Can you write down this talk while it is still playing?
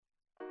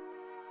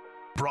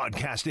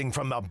Broadcasting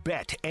from the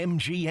Bet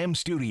MGM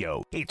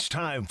studio, it's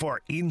time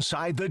for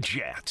Inside the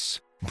Jets.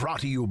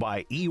 Brought to you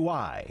by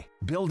EY,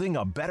 building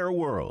a better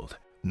world.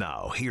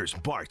 Now, here's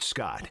Bart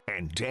Scott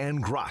and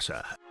Dan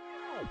Graca.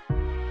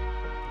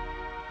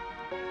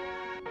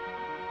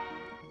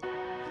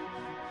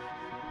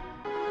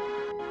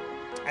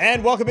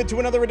 And welcome into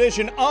another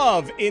edition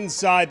of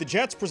Inside the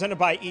Jets, presented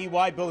by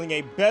EY, building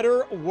a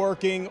better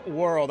working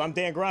world. I'm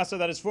Dan Graca.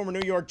 That is former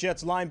New York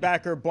Jets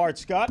linebacker Bart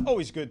Scott.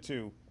 Always good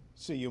to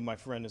see you, my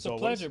friend, as always.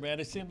 It's a pleasure, man.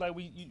 It seemed like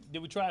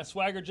did we try and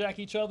swagger jack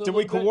each other? Did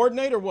we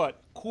coordinate or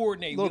what?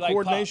 Coordinate. A little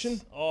coordination?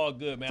 Pops. Oh,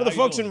 good, man. For the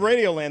folks in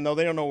Radio Land, though,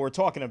 they don't know what we're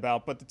talking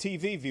about, but the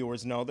TV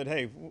viewers know that,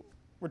 hey,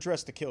 we're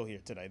dressed to kill here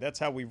today. That's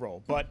how we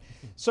roll. But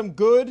some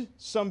good,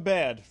 some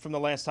bad from the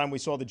last time we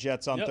saw the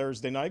Jets on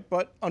Thursday night.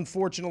 But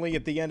unfortunately,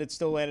 at the end, it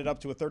still added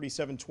up to a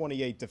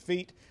 37-28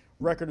 defeat.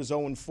 Record is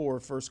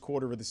 0-4 first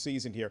quarter of the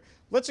season here.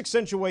 Let's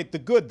accentuate the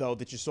good, though,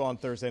 that you saw on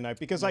Thursday night,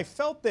 because I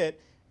felt that,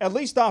 at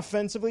least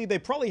offensively, they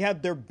probably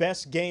had their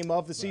best game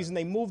of the season.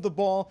 They moved the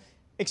ball,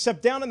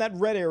 except down in that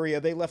red area,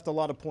 they left a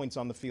lot of points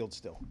on the field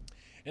still.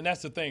 And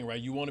that's the thing,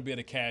 right? You want to be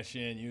able to cash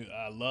in.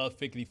 I love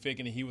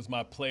Fickety. He was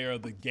my player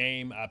of the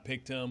game. I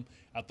picked him.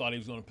 I thought he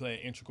was going to play an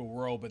integral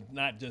role, but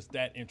not just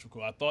that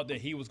integral. I thought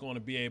that he was going to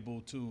be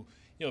able to,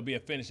 be a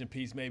finishing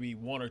piece, maybe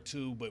one or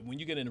two. But when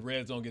you get in the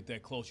red zone, get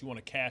that close, you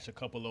want to cash a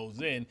couple of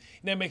those in, and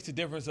that makes the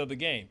difference of the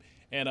game.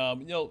 And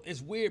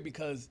it's weird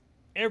because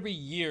every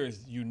year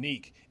is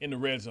unique in the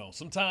red zone.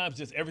 Sometimes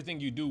just everything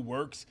you do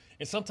works,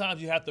 and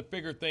sometimes you have to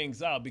figure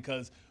things out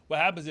because what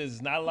happens is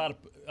there's not a lot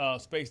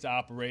of space to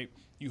operate.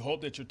 You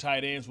hope that your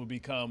tight ends will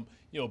become,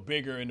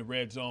 bigger in the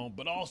red zone.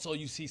 But also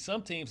you see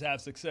some teams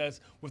have success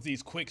with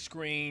these quick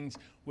screens,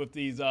 with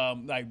these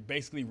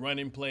basically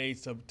running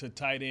plays to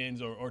tight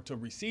ends or to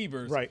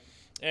receivers. Right.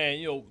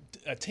 And,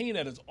 a team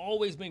that has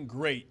always been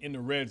great in the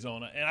red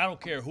zone, and I don't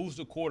care who's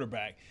the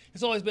quarterback,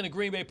 it's always been the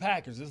Green Bay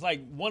Packers. It's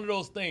like one of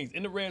those things.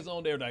 In the red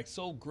zone, they're like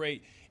so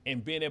great in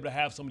being able to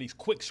have some of these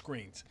quick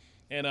screens.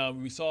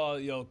 And we saw,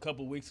 a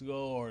couple of weeks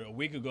ago or a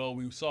week ago,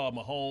 we saw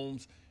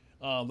Mahomes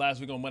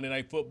last week on Monday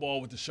Night Football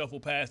with the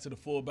shuffle pass to the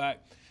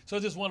fullback. So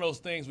it's just one of those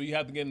things where you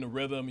have to get in the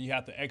rhythm and you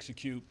have to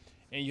execute.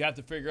 And you have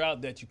to figure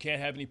out that you can't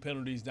have any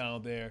penalties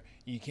down there.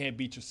 You can't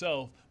beat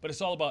yourself. But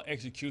it's all about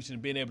execution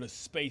and being able to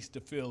space the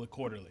field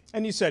accordingly.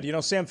 And you said,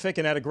 Sam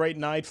Ficken had a great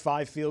night,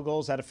 5 field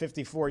goals, had a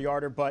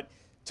 54-yarder. But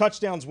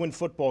touchdowns win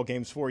football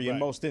games for you in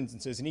most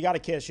instances. And you got to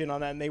cash in on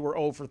that. And they were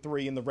 0 for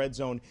 3 in the red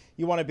zone.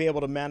 You want to be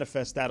able to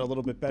manifest that a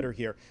little bit better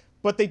here.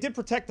 But they did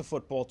protect the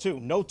football,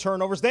 too. No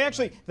turnovers.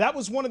 That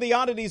was one of the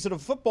oddities of a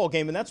football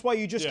game, and that's why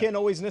you just can't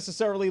always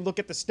necessarily look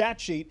at the stat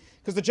sheet,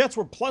 because the Jets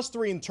were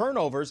 +3 in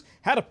turnovers,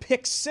 had a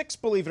pick 6,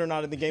 believe it or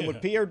not, in the game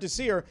with Pierre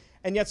Desir,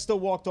 and yet still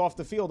walked off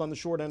the field on the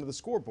short end of the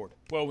scoreboard.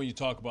 Well, when you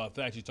talk about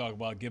that, you talk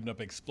about giving up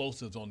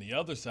explosives on the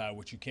other side,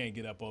 which you can't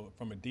get up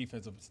from a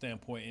defensive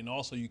standpoint, and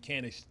also you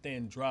can't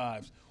extend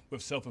drives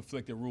with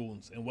self-inflicted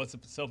wounds. And what's the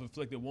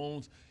self-inflicted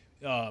wounds?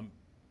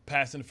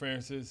 Pass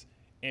interferences.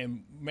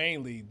 And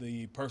mainly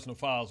the personal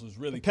fouls was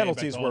really the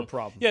penalties were a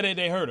problem. Yeah,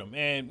 they hurt them.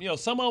 And,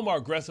 some of them are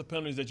aggressive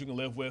penalties that you can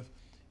live with.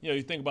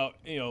 You think about,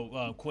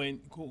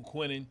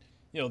 Quinnen.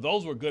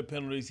 Those were good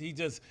penalties.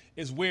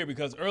 It's weird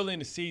because early in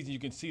the season you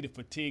can see the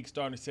fatigue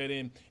starting to set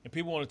in. And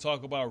people want to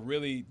talk about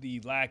really the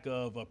lack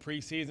of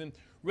preseason.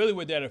 Really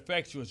what that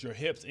affects you is your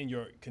hips and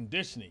your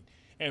conditioning.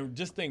 And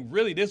just think,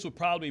 really, this would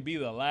probably be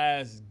the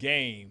last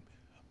game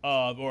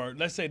or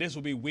let's say this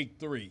will be week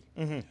 3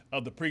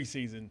 of the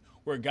preseason,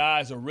 where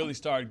guys are really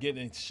started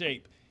getting in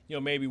shape,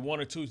 maybe 1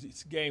 or 2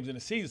 games in the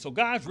season. So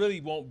guys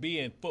really won't be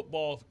in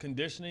football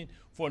conditioning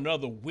for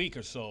another week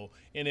or so.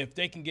 And if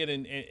they can get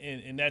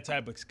in that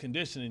type of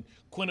conditioning,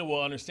 Quinnen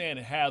will understand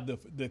and have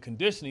the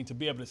conditioning to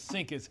be able to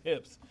sink his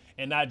hips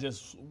and not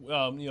just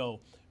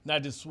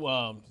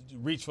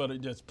reach for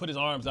just put his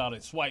arms out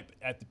and swipe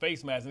at the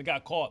face mask. And it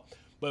got caught.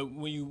 But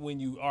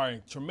when you are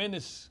in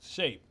tremendous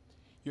shape,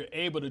 you're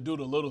able to do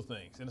the little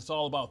things. And it's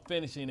all about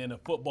finishing in a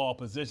football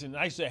position.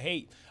 I used to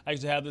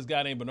have this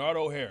guy named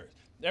Bernardo Harris.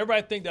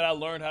 Everybody think that I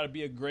learned how to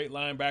be a great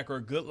linebacker,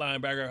 a good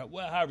linebacker,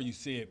 however you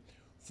see it,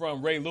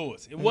 from Ray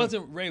Lewis. It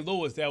wasn't Ray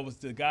Lewis that was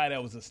the guy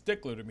that was a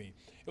stickler to me.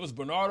 It was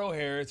Bernardo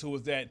Harris who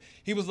was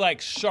he was like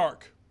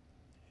Shark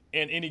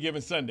in Any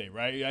Given Sunday,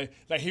 right?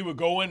 Like he would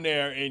go in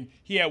there, and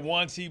he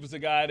was the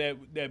guy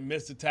that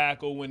missed the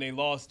tackle when they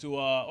lost to,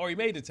 or he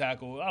made the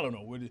tackle. I don't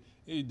know.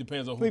 It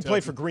depends on who. He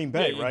played for Green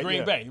Bay, right?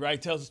 Green Bay,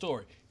 right? Tells the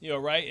story,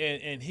 right?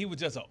 And he was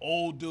just an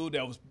old dude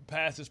that was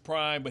past his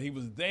prime, but he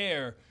was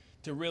there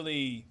to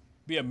really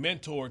be a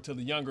mentor to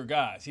the younger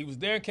guys. He was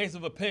there in case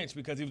of a pinch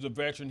because he was a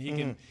veteran.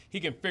 He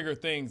can figure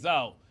things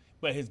out,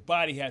 but his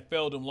body had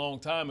failed him a long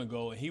time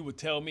ago, and he would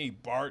tell me,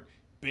 Bart,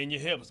 bend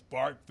your hips.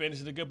 Bart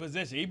finished in a good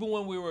position. Even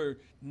when we were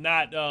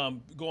not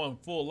going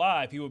full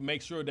live, he would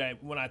make sure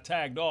that when I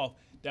tagged off,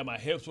 that my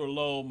hips were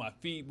low, my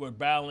feet were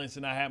balanced,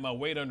 and I had my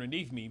weight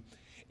underneath me.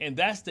 And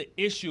that's the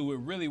issue with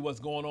really what's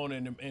going on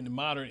in the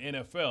modern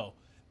NFL,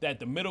 that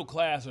the middle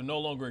class no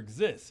longer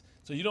exists.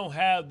 So you don't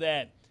have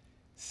that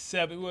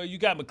you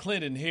got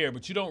McClendon here,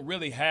 but you don't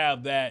really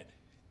have that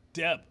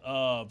depth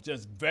of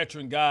just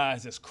veteran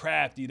guys that's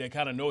crafty, that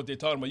kind of know what they're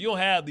talking about. You don't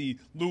have the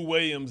Lou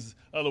Williams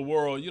of the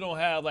world. You don't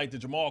have like the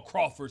Jamal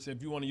Crawfords,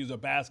 if you want to use a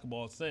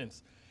basketball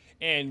sense.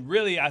 And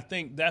really, I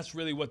think that's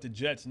really what the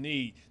Jets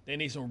need. They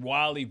need some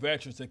wily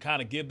veterans to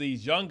kind of give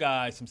these young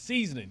guys some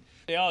seasoning.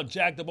 They all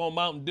jacked up on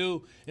Mountain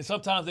Dew, and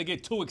sometimes they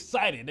get too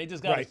excited. They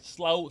just got to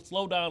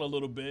slow down a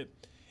little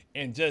bit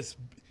and just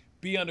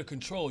be under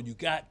control. You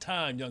got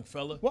time, young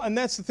fella. Well, and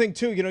that's the thing,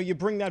 too. You know, you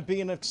bring that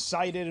being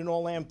excited and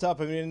all amped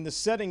up. I mean, the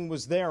setting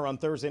was there on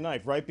Thursday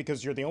night, right?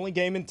 Because you're the only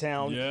game in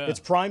town. Yeah. It's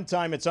prime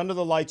time. It's under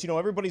the lights. You know,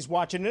 everybody's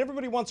watching, and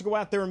everybody wants to go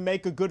out there and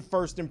make a good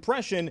first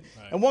impression.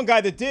 Right. And one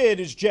guy that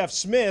did is Jeff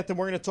Smith, and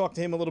we're going to talk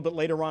to him a little bit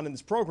later on in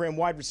this program.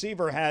 Wide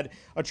receiver, had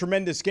a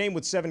tremendous game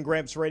with 7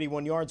 grabs for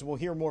 81 yards. We'll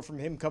hear more from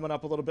him coming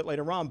up a little bit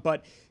later on.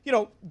 But, you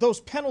know, those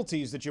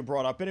penalties that you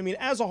brought up, and I mean,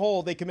 as a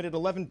whole, they committed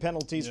 11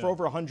 penalties for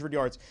over 100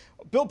 yards.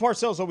 Bill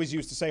Parcells always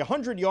used to say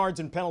 100 yards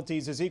and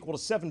penalties is equal to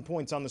 7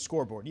 points on the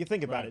scoreboard. You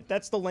think about it.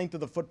 That's the length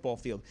of the football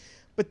field.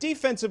 But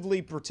defensively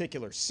in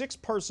particular, 6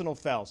 personal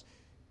fouls.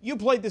 You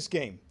played this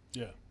game.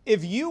 Yeah.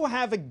 If you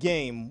have a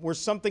game where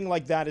something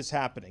like that is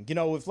happening, you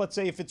know, if let's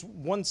say if it's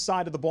one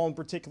side of the ball in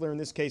particular, in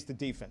this case the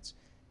defense,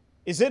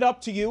 is it up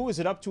to you, is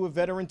it up to a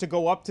veteran to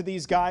go up to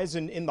these guys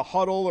in the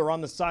huddle or on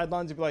the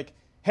sidelines and be like,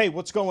 hey,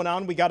 what's going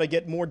on? We got to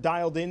get more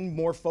dialed in,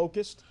 more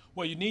focused?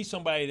 Well, you need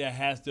somebody that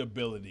has the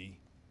ability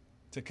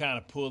to kind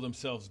of pull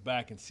themselves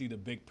back and see the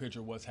big picture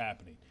of what's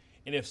happening.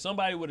 And if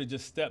somebody would have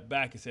just stepped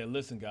back and said,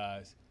 listen,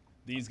 guys,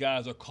 these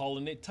guys are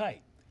calling it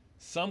tight.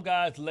 Some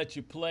guys let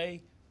you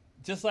play,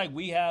 just like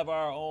we have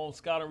our own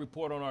scouting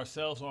report on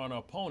ourselves or on our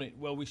opponent.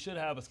 Well, we should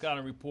have a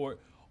scouting report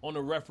on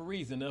the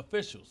referees and the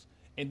officials.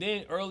 And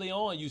then early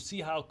on, you see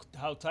how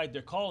tight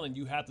they're calling.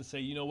 You have to say,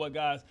 you know what,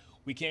 guys,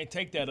 we can't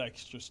take that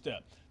extra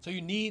step. So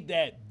you need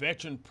that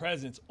veteran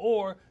presence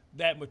or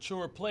that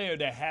mature player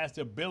that has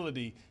the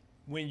ability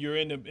when you're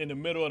in the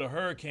middle of the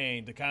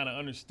hurricane to kind of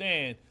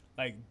understand,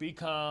 like, be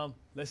calm.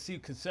 Let's see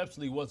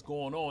conceptually what's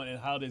going on and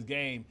how this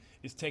game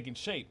is taking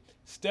shape.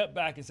 Step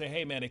back and say,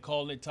 hey, man, they're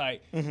calling it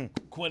tight.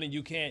 Quentin,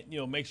 you can't, you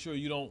know, make sure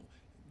you don't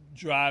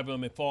drive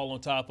them and fall on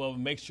top of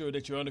them. Make sure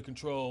that you're under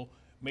control.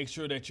 Make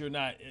sure that you're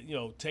not, you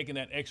know, taking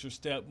that extra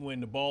step when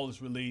the ball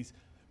is released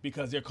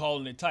because they're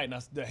calling it tight. Now,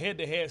 the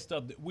head-to-head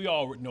stuff, we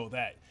all know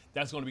that.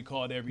 That's going to be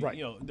called that's going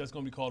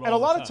to be called all the time. And a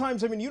lot of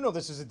times, I mean, you know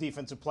this as a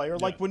defensive player.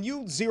 Like when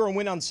you zero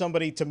in on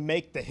somebody to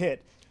make the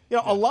hit, you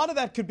know, a lot of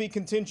that could be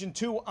contingent,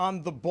 too,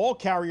 on the ball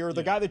carrier,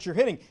 the guy that you're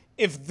hitting.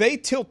 If they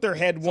tilt their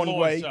head one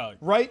way,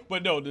 right?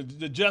 But no,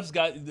 the Jets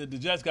got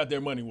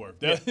their money worth.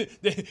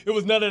 It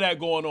was none of that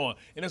going on.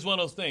 And it's one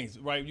of those things,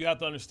 right? You have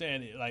to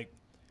understand it. Like,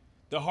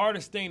 the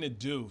hardest thing to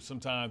do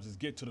sometimes is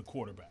get to the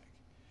quarterback.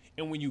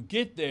 And when you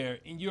get there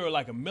and you're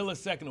like a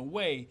millisecond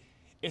away,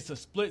 it's a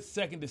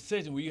split-second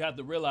decision where you have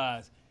to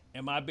realize,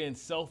 am I being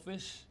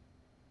selfish,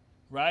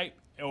 right?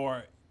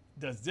 Or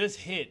does this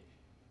hit,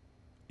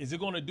 is it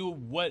going to do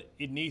what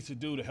it needs to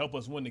do to help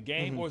us win the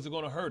game, or is it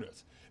going to hurt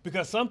us?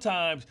 Because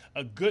sometimes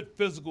a good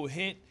physical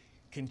hit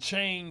can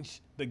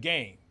change the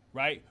game,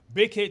 right?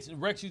 Big hits,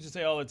 Rex used to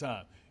say all the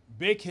time,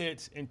 big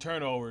hits and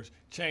turnovers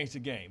change the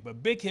game.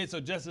 But big hits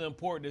are just as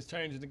important as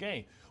changing the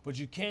game. But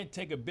you can't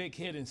take a big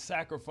hit and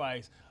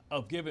sacrifice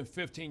of giving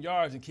 15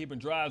 yards and keeping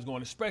drives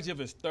going, especially if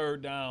it's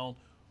third down,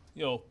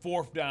 you know,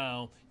 fourth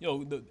down. You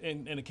know,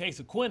 in the case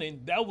of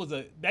Quentin,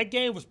 that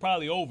game was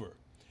probably over.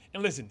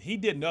 And listen, he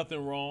did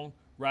nothing wrong,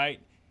 right?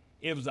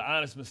 It was an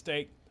honest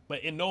mistake.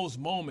 But in those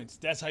moments,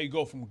 that's how you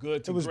go from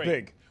good to great. It was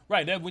big.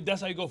 Right,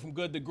 that's how you go from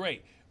good to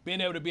great.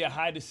 Being able to be a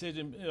high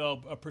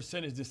a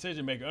percentage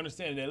decision maker,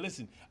 understanding that,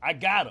 listen, I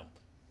got him.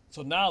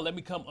 So now let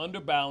me come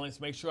under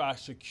balance, make sure I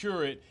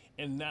secure it,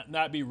 and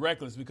not be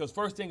reckless. Because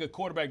first thing a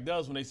quarterback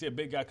does when they see a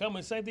big guy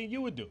coming, same thing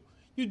you would do.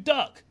 You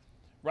duck,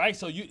 right?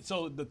 So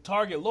the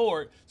target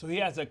lowered, so he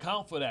has to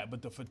account for that.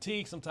 But the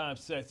fatigue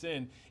sometimes sets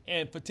in,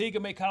 and fatigue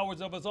can make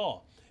cowards of us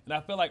all. And I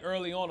feel like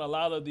early on, a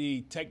lot of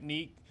the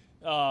technique,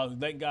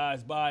 letting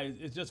guys by,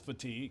 is just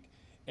fatigue.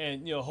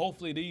 And, you know,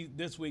 hopefully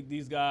this week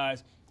these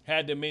guys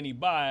had the mini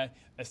bye.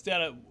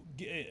 Instead of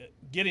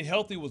getting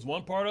healthy was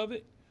one part of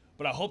it,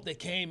 but I hope they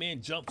came in,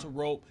 jumped to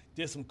rope,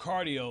 did some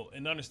cardio,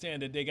 and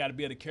understand that they got to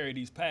be able to carry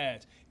these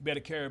pads. You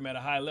better carry them at a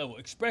high level,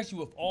 especially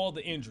with all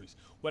the injuries.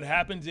 What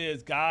happens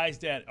is guys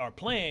that are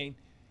playing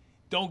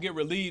don't get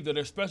relieved of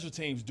their special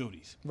teams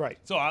duties. Right.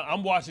 So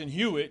I'm watching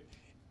Hewitt,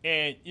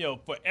 and, you know,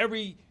 for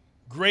every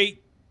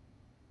great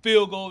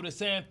field goal to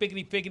Sam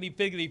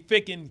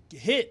Fickin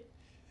hit,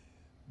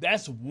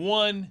 that's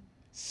one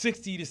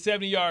 60 to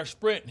 70-yard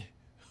sprint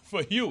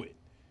for Hewitt.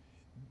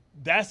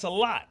 That's a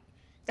lot.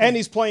 And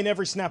he's playing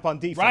every snap on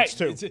defense,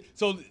 too.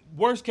 So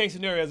worst case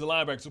scenario as a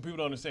linebacker, so people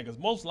don't understand, because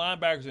most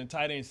linebackers and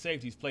tight end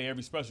safeties play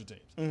every special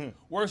teams.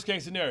 Worst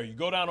case scenario, you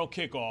go down on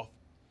kickoff,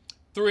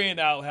 3 and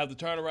out, have the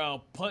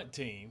turnaround punt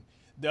team.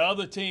 The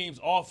other team's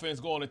offense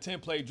go on a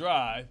 10-play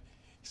drive,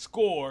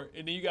 score,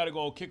 and then you got to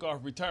go on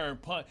kickoff, return,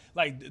 punt.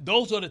 Like,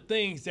 those are the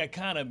things that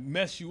kind of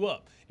mess you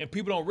up. And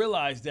people don't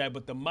realize that,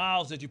 but the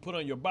miles that you put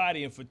on your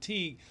body and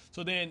fatigue,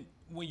 so then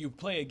when you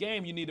play a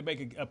game, you need to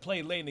make a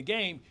play late in the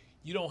game.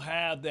 You don't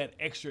have that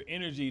extra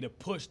energy to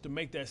push to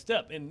make that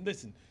step. And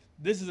listen,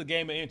 this is a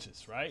game of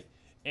inches, right?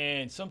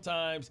 And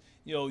sometimes,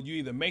 you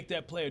either make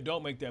that play or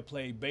don't make that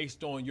play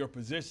based on your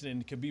position,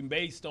 and it can be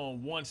based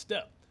on one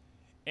step.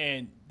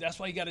 And that's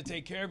why you got to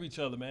take care of each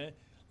other, man.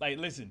 Like,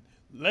 listen,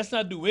 let's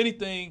not do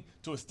anything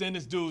to extend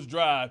this dude's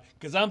drive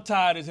because I'm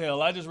tired as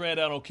hell. I just ran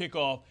out on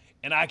kickoff,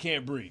 and I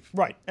can't breathe.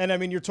 Right. And, I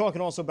mean, you're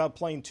talking also about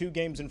playing 2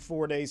 games in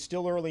 4 days,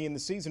 still early in the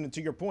season. And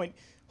to your point,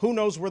 who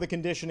knows where the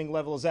conditioning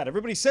level is at?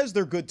 Everybody says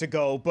they're good to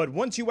go, but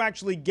once you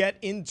actually get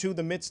into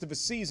the midst of a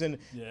season,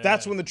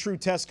 that's when the true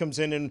test comes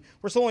in. And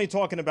we're still only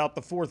talking about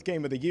the 4th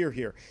game of the year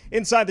here.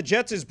 Inside the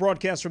Jets is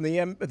broadcast from the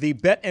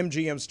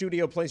BetMGM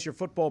studio. Place your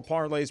football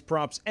parlays,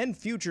 props, and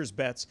futures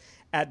bets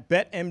at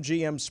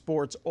BetMGM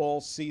Sports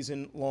all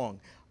season long.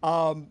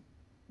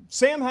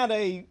 Sam had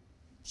a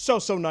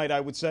so-so night, I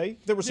would say.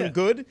 There was some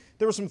good.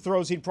 There were some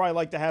throws he'd probably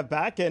like to have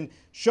back, and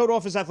showed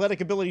off his athletic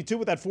ability, too,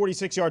 with that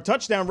 46-yard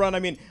touchdown run. I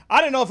mean,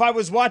 I don't know if I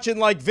was watching,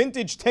 like,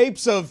 vintage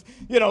tapes of,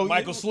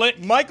 Michael Slick,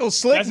 Michael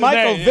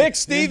Vick,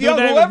 Steve Young,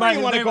 whoever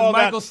you want to call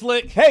that. Michael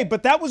Slick. Hey,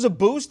 but that was a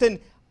boost,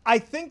 and I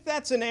think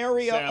that's an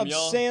area of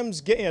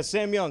Sam's game. Yeah,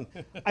 Sam Young.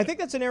 I think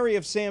that's an area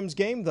of Sam's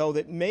game, though,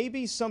 that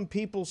maybe some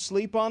people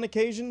sleep on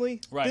occasionally.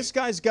 Right. This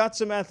guy's got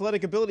some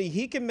athletic ability.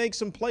 He can make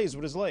some plays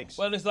with his legs.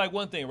 Well, it's like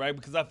one thing, right?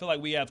 Because I feel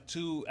like we have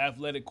 2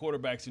 athletic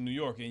quarterbacks in New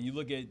York, and you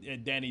look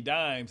at Danny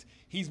Dimes,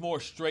 he's more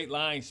straight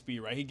line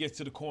speed, right? He gets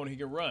to the corner, he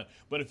can run.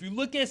 But if you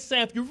look at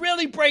Sam, if you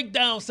really break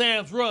down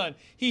Sam's run,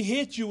 he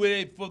hits you with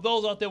it. For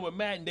those out there with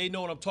Madden, they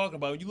know what I'm talking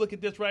about. When you look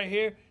at this right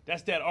here,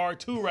 that's that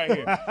R2 right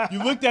here.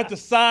 You looked at the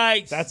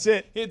sides. That's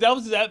it.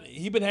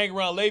 He been hanging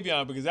around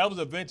Le'Veon because that was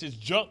a vintage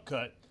jump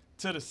cut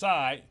to the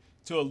side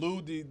to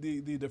elude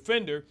the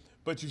defender.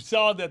 But you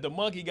saw that the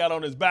monkey got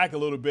on his back a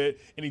little bit,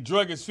 and he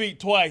drug his feet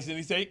twice, and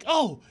he said,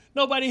 "Oh,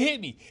 nobody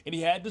hit me." And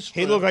he had the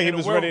strength. He looked like he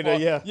was ready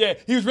to, Yeah,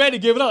 he was ready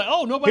to give it up.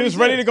 Oh, nobody. He was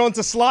ready to go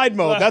into slide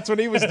mode. That's what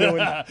he was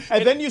doing.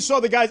 And then you saw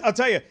the guys. I'll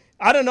tell you,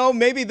 I don't know,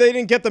 maybe they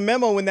didn't get the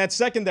memo in that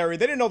secondary.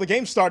 They didn't know the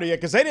game started yet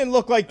because they didn't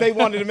look like they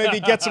wanted to maybe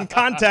get some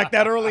contact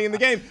that early in the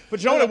game.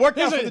 But, it worked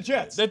out for the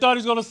Jets. They thought he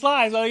was going to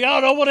slide. Like,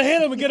 I don't want to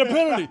hit him and get a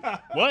penalty.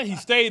 Well, he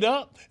stayed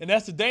up, and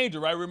that's the danger,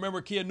 right?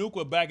 Remember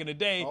Kianukwa back in the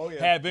day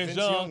had Vince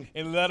Young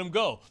and let him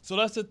go. So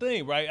that's the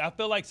thing, right? I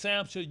feel like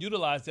Sam should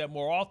utilize that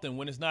more often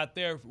when it's not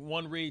there,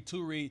 1 read,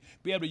 2 read,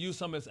 be able to use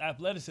some of his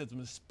athleticism,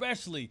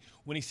 especially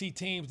when he see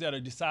teams that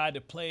are decide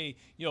to play,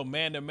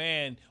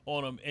 man-to-man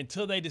on him.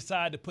 Until they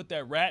decide to put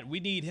that rat, we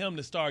need him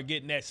to start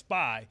getting that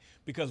spy,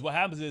 because what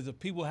happens is if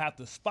people have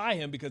to spy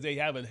him because they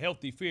have a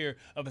healthy fear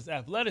of his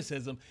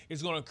athleticism,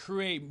 it's going to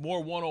create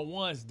more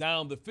one-on-ones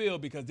down the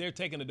field because they're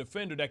taking a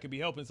defender that could be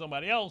helping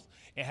somebody else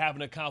and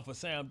having to account for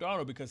Sam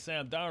Darnold because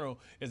Sam Darnold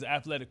is an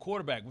athletic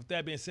quarterback. With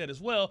that being said as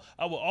well,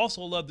 I would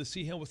also love to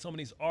see him with some of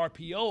these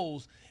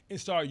RPOs and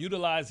start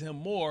utilizing him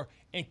more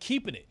and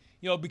keeping it.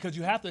 Because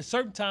you have to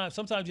sometimes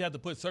you have to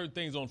put certain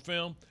things on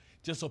film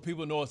just so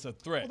people know it's a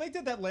threat. Well, they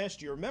did that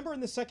last year. Remember in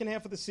the second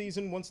half of the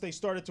season once they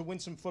started to win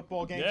some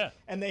football games? Yeah.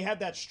 And they had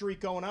that streak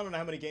going. I don't know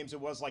how many games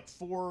it was, like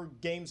 4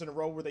 games in a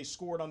row where they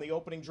scored on the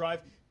opening drive.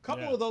 A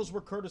couple of those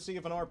were courtesy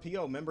of an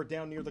RPO, remember,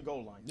 down near the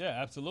goal line. Yeah,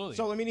 absolutely.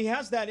 So, he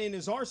has that in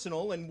his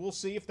arsenal, and we'll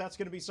see if that's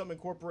going to be something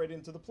incorporated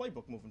into the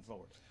playbook moving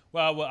forward.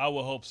 Well, I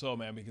will hope so,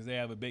 man, because they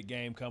have a big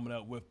game coming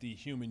up with the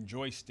human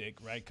joystick,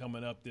 right,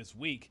 coming up this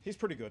week. He's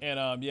pretty good.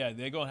 And,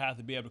 they're going to have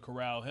to be able to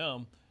corral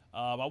him.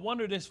 I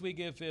wonder this week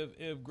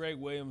if Greg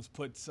Williams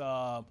puts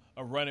a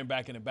running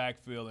back in the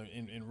backfield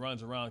and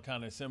runs around,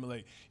 kind of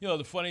simulate.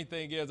 The funny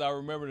thing is, I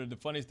remember the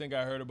funniest thing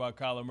I heard about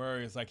Kyler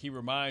Murray is like he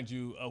reminds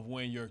you of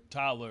when your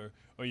toddler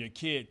or your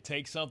kid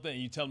takes something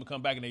and you tell them to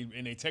come back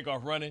and they take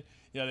off running.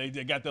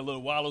 They got that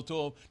little waddle to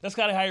him. That's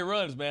kind of how he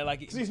runs, man.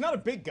 Like he's not a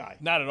big guy.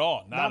 Not at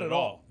all. Not at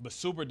all. But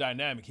super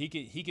dynamic. He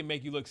can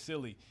make you look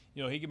silly.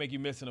 He can make you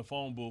miss in a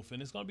phone booth,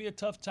 and it's going to be a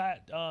tough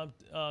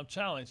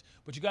challenge.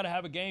 But you got to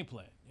have a game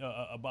plan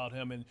about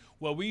him. And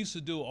what we used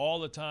to do all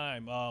the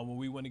time when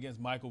we went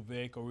against Michael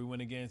Vick or we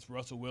went against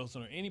Russell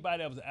Wilson or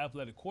anybody that was an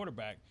athletic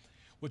quarterback,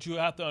 what you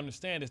have to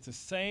understand is the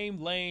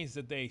same lanes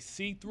that they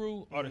see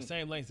through are the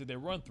same lanes that they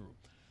run through.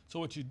 So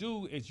what you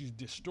do is you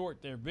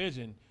distort their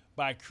vision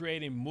by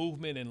creating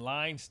movement and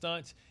line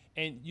stunts.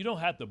 And you don't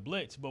have to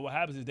blitz, but what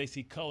happens is they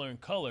see color in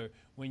color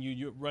when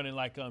you're running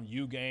like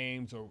U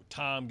games or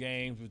Tom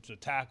games, which are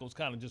tackles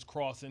kind of just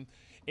crossing.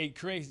 It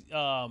creates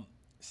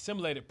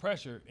simulated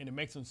pressure, and it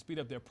makes them speed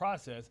up their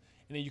process,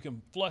 and then you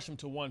can flush them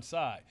to one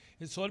side.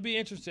 And so it'll be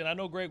interesting. I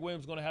know Greg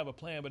Williams is going to have a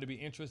plan, but it'll be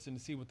interesting to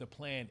see what the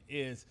plan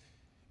is,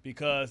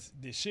 because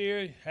this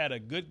year had a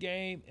good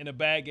game and a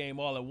bad game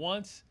all at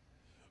once.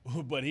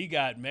 But he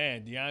got,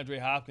 DeAndre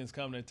Hopkins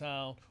coming to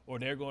town, or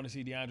they're going to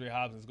see DeAndre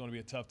Hopkins. It's going to be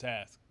a tough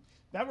task.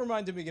 That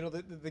reminded me,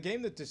 the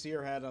game that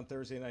Desir had on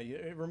Thursday night,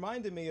 it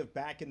reminded me of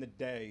back in the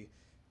day.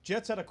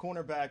 Jets had a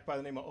cornerback by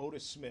the name of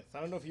Otis Smith. I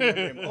don't know if you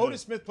remember him.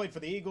 Otis Smith played for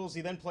the Eagles.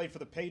 He then played for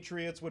the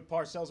Patriots with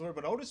Parcells.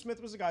 But Otis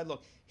Smith was a guy,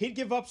 look, he'd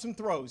give up some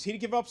throws. He'd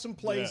give up some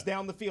plays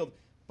down the field.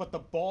 but the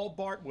ball,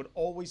 Bart, would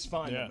always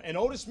find him. And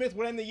Otis Smith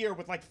would end the year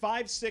with like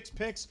 5-6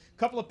 picks, a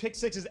couple of pick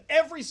sixes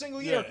every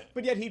single year,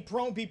 but yet he'd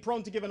be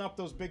prone to giving up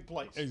those big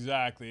plays.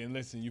 Exactly. And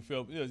listen,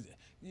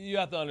 you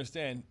have to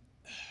understand,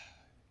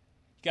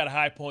 he got a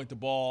high point the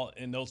ball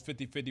in those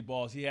 50-50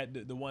 balls. He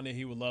had the one that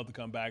he would love to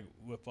come back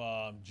with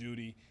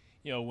Judy,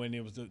 when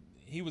it was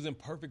he was in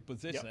perfect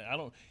position.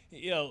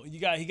 He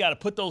got to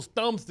put those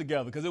thumbs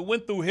together because it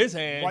went through his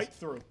hands right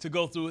through to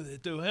go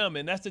through him,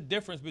 and that's the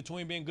difference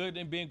between being good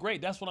and being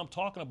great. That's what I'm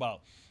talking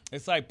about.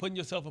 It's like putting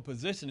yourself in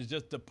position is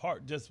just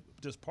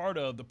part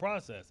of the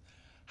process.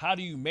 How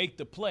do you make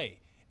the play?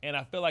 And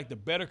I feel like the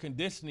better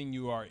conditioning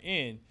you are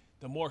in,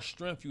 the more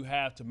strength you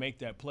have to make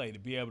that play, to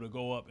be able to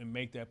go up and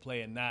make that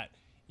play and not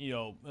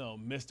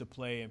miss the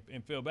play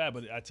and feel bad.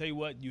 But I tell you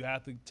what, you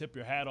have to tip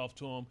your hat off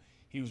to him.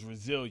 He was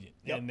resilient.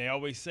 And they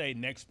always say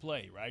next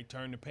play, right?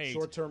 Turn the page.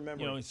 Short-term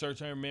memory.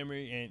 Short-term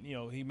memory.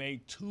 And, he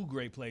made 2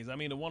 great plays. I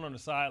mean, the one on the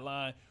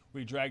sideline where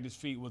he dragged his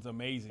feet was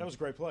amazing. That was a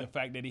great play. The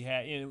fact that he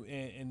had,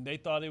 and they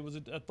thought it was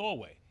a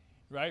throwaway,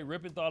 right?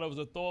 Rippon thought it was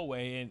a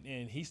throwaway,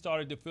 and he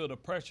started to feel the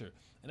pressure.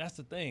 And that's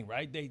the thing,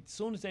 right? As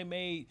soon as they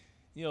made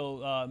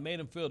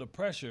him feel the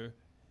pressure,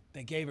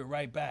 they gave it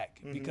right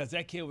back because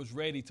that kid was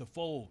ready to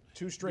fold.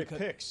 2 straight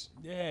picks.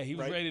 Yeah, he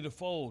was ready to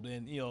fold.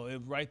 And,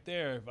 right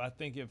there, I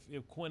think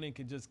if Quinnen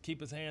could just keep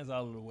his hands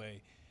out of the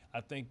way, I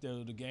think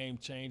the game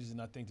changes,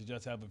 and I think the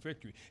Jets have a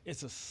victory.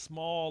 It's a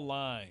small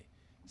line.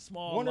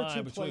 One or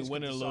two between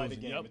winning and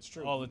losing. Yep, it's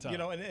true. All the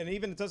time. And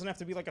even it doesn't have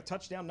to be like a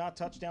touchdown, not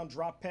touchdown,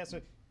 drop pass,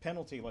 a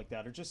penalty like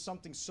that, or just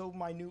something so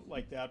minute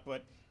like that.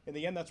 But in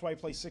the end, that's why he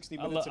plays 60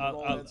 minutes and it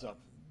all ends up.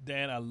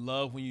 Dan, I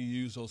love when you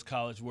use those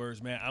college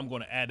words, man. I'm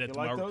going to add that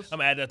I'm going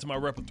to add that to my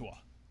repertoire.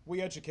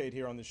 We educate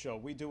here on the show.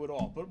 We do it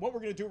all. But what we're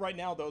going to do right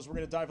now, though, is we're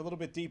going to dive a little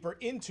bit deeper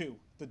into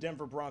the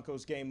Denver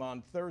Broncos game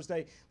on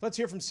Thursday. Let's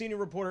hear from senior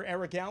reporter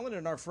Eric Allen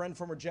and our friend,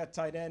 former Jet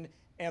tight end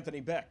Anthony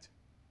Becht.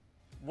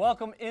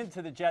 Welcome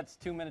into the Jets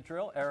 2-minute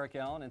drill. Eric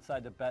Allen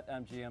inside the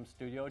BetMGM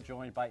studio,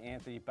 joined by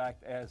Anthony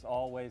Becht as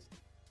always.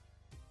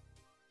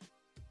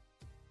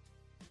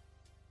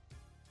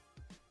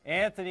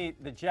 Anthony,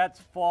 the Jets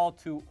fall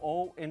to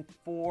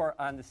 0-4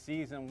 on the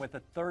season with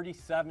a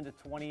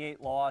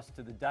 37-28 loss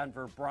to the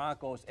Denver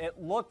Broncos.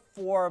 It looked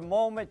for a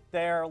moment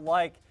there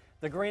like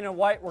the green and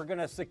white were going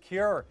to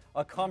secure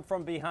a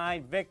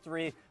come-from-behind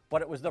victory,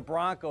 but it was the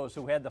Broncos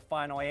who had the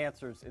final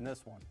answers in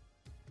this one.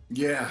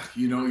 Yeah,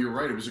 you're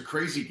right. It was a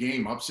crazy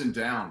game, ups and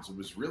downs. It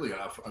was really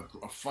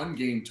a fun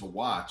game to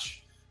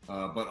watch,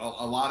 but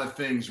a lot of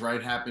things,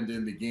 right, happened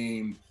in the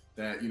game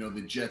that,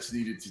 the Jets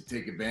needed to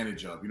take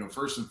advantage of.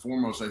 First and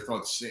foremost, I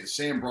thought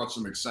Sam brought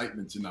some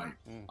excitement tonight.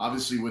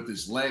 Obviously, with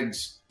his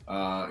legs,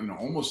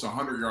 almost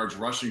 100 yards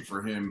rushing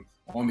for him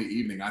on the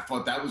evening. I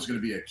thought that was going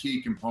to be a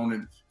key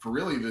component for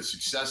really the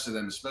success of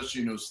them,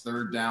 especially in those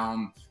 3rd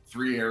down,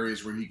 3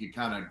 areas where he could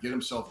kind of get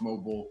himself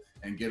mobile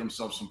and get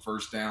himself some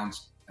first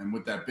downs. And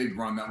with that big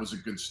run, that was a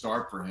good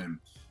start for him.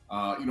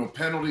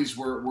 Penalties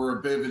were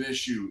a bit of an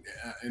issue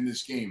in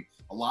this game.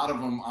 A lot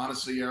of them,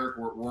 honestly, Eric,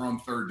 were on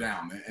 3rd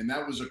down. And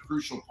that was a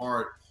crucial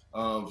part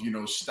of,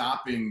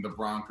 stopping the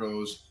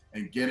Broncos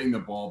and getting the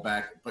ball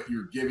back. But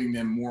you're giving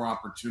them more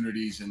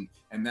opportunities,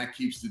 and that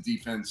keeps the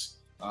defense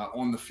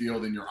on the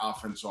field and your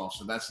offense off.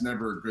 So that's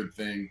never a good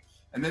thing.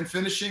 And then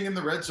finishing in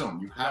the red zone.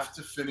 You have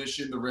to finish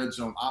in the red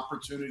zone.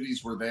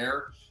 Opportunities were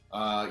there.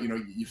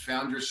 You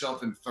found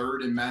yourself in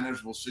 3rd and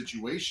manageable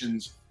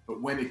situations,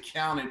 but when it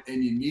counted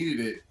and you needed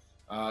it,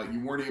 you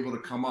weren't able to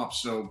come up.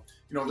 So,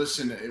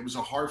 listen, it was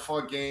a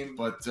hard-fought game,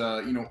 but,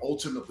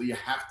 ultimately you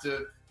have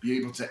to be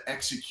able to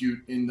execute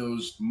in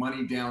those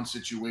money-down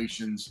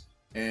situations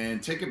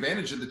and take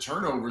advantage of the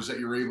turnovers that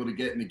you're able to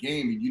get in the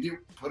game. And you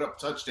didn't put up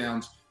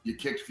touchdowns, you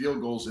kicked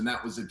field goals, and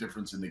that was the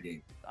difference in the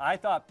game. I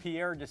thought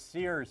Pierre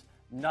Desir's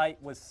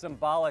night was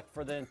symbolic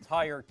for the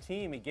entire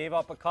team. He gave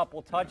up a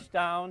couple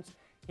touchdowns.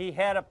 He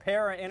had a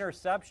pair of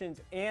interceptions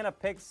and a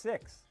pick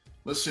 6.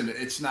 Listen,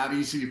 it's not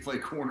easy to play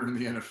corner in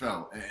the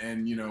NFL.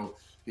 And,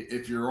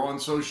 if you're on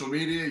social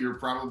media, you're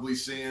probably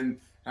seeing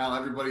how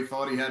everybody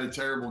thought he had a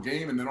terrible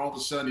game, and then all of a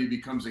sudden he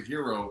becomes a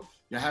hero.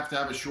 You have to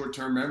have a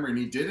short-term memory, and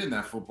he did in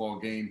that football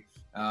game.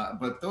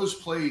 But those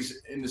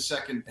plays in the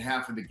second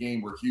half of the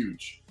game were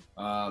huge.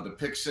 The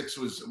pick 6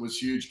 was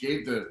huge,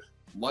 gave the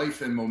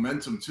life and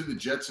momentum to the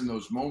Jets in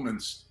those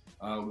moments.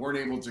 Weren't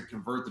able to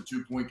convert the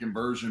 2-point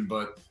conversion.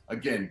 But,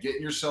 again,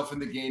 getting yourself in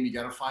the game, you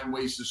got to find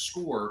ways to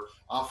score.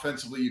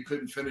 Offensively, you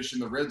couldn't finish in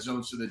the red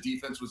zone, so the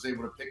defense was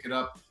able to pick it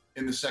up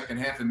in the second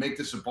half and make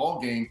this a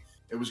ball game.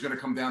 It was going to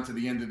come down to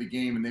the end of the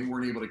game, and they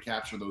weren't able to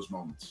capture those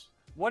moments.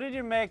 What did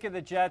you make of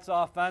the Jets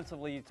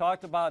offensively? You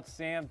talked about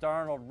Sam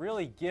Darnold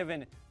really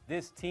giving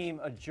this team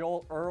a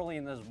jolt early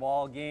in this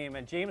ball game.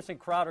 And Jamison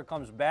Crowder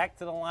comes back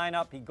to the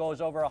lineup. He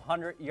goes over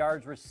 100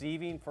 yards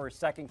receiving for a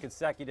 2nd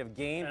consecutive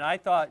game. And I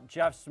thought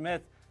Jeff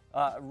Smith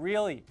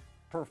really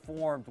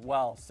performed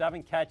well.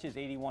 7 catches,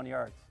 81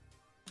 yards.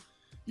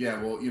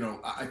 Yeah,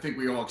 well, I think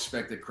we all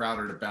expected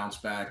Crowder to bounce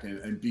back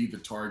and be the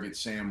target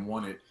Sam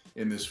wanted.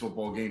 in this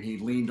football game. He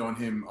leaned on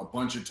him a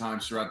bunch of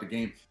times throughout the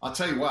game. I'll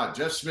tell you what,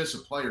 Jeff Smith's a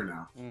player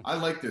now. I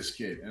like this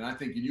kid, and I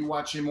think if you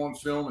watch him on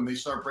film and they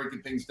start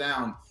breaking things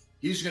down,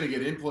 he's going to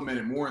get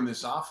implemented more in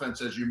this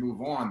offense as you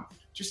move on.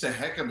 Just a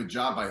heck of a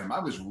job by him. I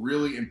was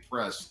really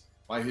impressed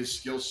by his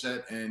skill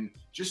set, and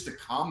just the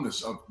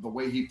calmness of the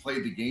way he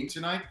played the game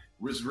tonight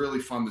was really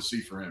fun to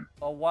see for him.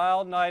 A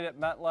wild night at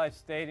MetLife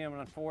Stadium,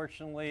 and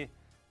unfortunately,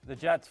 the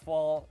Jets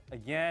fall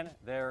again.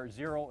 They're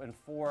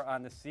 0-4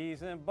 on the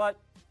season, but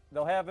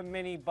they'll have a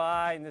mini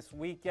bye in this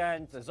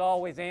weekend. As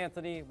always,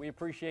 Anthony, we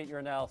appreciate your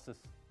analysis.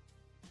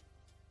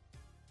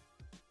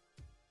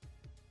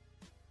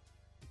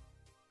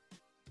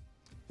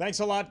 Thanks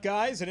a lot,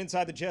 guys. And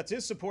Inside the Jets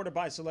is supported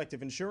by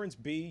Selective Insurance.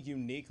 Be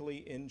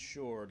uniquely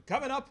insured.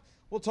 Coming up,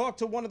 we'll talk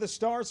to one of the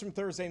stars from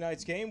Thursday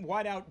night's game,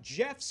 wideout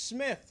Jeff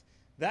Smith.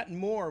 That and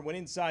more when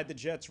Inside the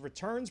Jets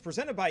returns,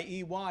 presented by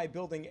EY,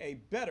 building a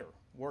better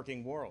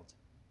working world.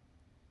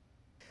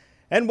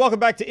 And welcome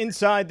back to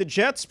Inside the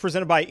Jets,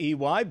 presented by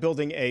EY,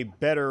 building a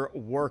better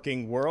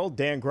working world.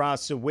 Dan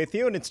Graca with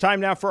you, and it's time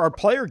now for our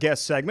player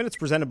guest segment. It's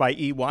presented by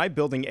EY,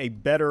 building a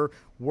better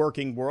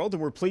working world,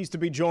 and we're pleased to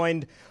be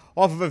joined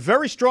off of a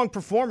very strong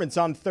performance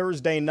on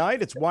Thursday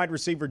night. It's wide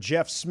receiver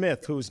Jeff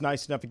Smith, who's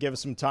nice enough to give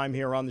us some time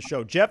here on the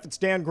show. Jeff, it's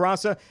Dan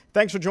Graca.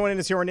 Thanks for joining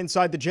us here on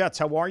Inside the Jets.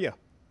 How are you?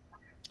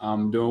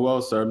 I'm doing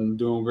well, sir. I'm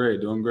doing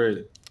great,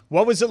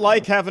 What was it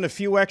like having a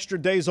few extra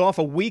days off,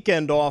 a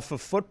weekend off of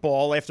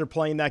football after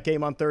playing that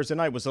game on Thursday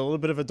night? Was it a little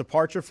bit of a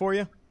departure for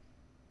you?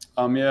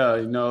 Yeah,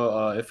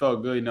 it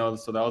felt good,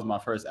 so that was my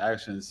first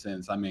action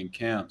since I'm in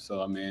camp.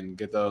 So,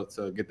 get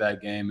that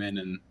game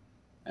in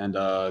and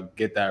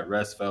get that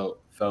rest felt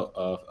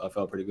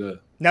pretty good.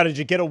 Now, did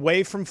you get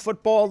away from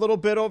football a little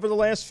bit over the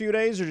last few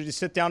days, or did you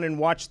sit down and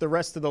watch the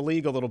rest of the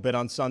league a little bit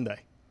on Sunday?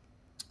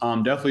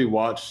 Definitely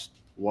watch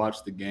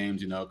the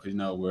games,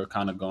 because, we're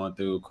kind of going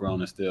through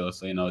Corona still.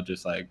 So,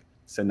 just like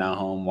sitting at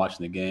home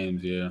watching the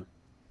games, yeah.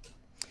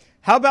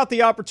 How about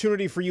the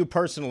opportunity for you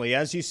personally?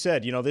 As you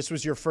said, this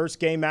was your first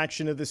game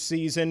action of the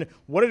season.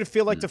 What did it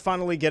feel like to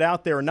finally get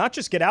out there, and not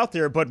just get out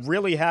there, but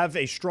really have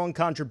a strong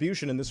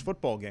contribution in this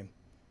football game?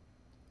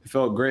 It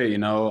felt great,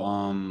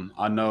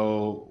 I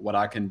know what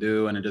I can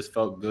do, and it just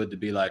felt good to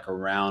be like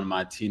around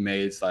my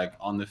teammates, like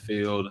on the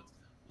field,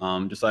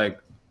 just like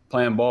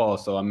playing ball.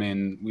 So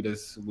we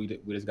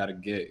just got to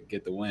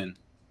get the win.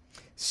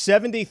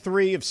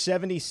 73 of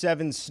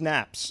 77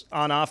 snaps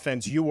on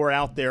offense, you were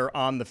out there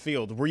on the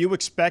field. Were you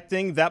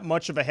expecting that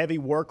much of a heavy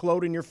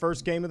workload in your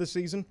first game of the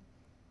season?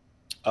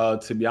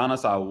 To be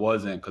honest, I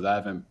wasn't, because I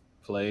haven't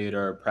played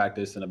or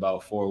practiced in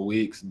about 4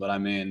 weeks. But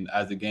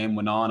as the game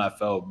went on, I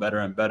felt better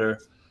and better.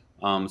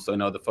 So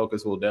the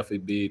focus will definitely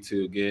be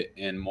to get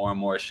in more and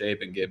more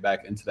shape and get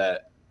back into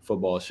that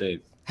football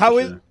shape.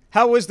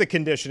 How is the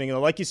conditioning?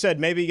 Like you said,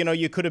 maybe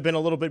you could have been a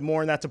little bit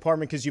more in that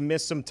department because you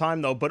missed some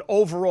time, though. But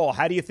overall,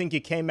 how do you think you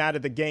came out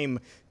of the game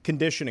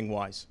conditioning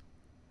wise?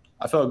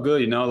 I felt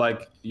good.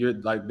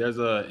 There's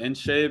a in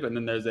shape and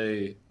then there's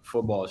a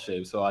football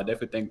shape. So I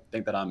definitely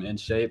think that I'm in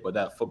shape. But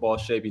that football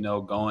shape,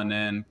 going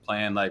in,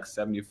 playing like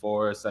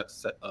 74,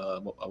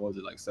 what was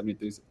it, like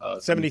 73?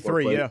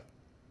 73, yeah.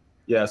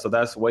 Yeah, so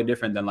that's way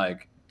different than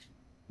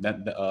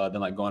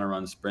than going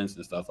around sprints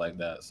and stuff like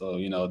that. So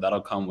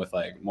that'll come with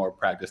like more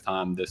practice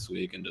time this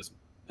week and just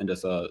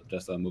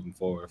moving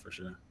forward for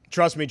sure.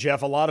 Trust me,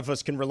 Jeff, a lot of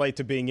us can relate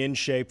to being in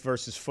shape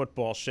versus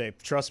football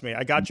shape. Trust me,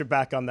 I got your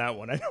back on that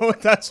one. I know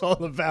what that's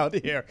all about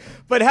here.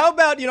 But how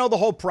about, the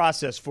whole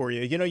process for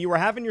you? You were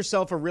having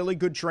yourself a really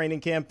good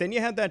training camp. Then you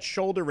had that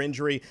shoulder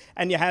injury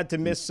and you had to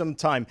miss some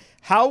time.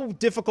 How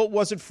difficult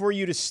was it for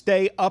you to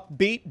stay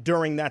upbeat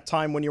during that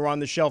time when you were on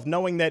the shelf,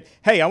 knowing that,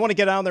 hey, I want to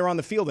get out there on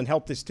the field and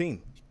help this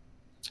team?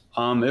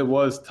 It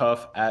was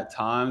tough at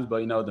times,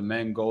 but the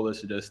main goal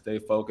is to just stay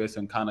focused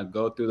and kind of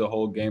go through the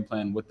whole game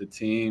plan with the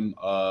team,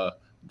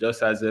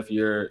 just as if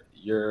you're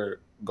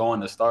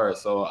going to start.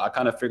 So I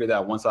kind of figured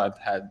that once I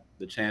had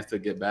the chance to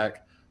get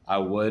back, I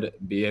would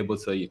be able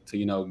to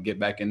get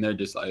back in there.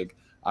 Just like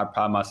I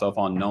pride myself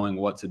on knowing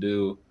what to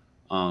do.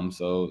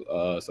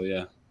 So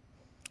yeah.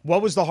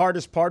 What was the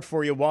hardest part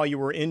for you while you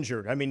were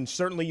injured?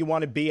 Certainly you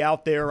want to be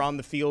out there on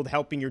the field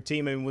helping your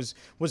team.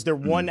 Was there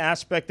one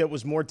aspect that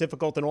was more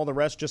difficult than all the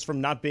rest just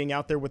from not being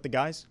out there with the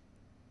guys?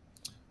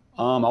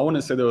 I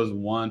wouldn't say there was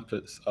one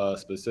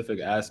specific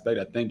aspect.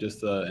 I think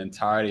just the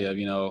entirety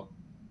of,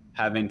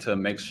 having to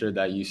make sure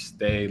that you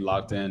stay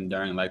locked in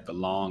during like the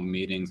long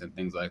meetings and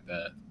things like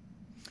that.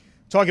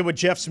 Talking with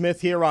Jeff Smith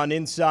here on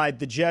Inside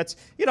the Jets.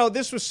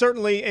 This was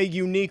certainly a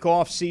unique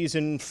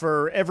offseason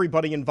for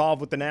everybody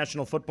involved with the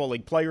National Football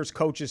League, players,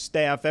 coaches,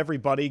 staff,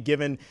 everybody,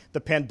 given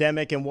the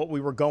pandemic and what we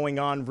were going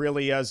on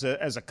really as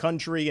a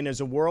country and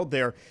as a world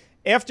there.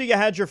 After you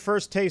had your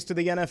first taste of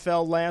the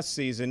NFL last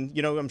season,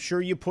 I'm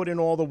sure you put in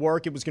all the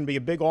work. It was going to be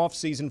a big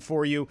offseason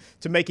for you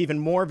to make even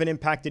more of an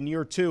impact in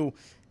year two.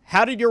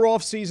 How did your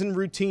offseason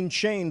routine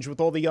change with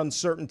all the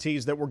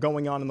uncertainties that were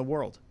going on in the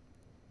world?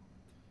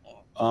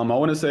 I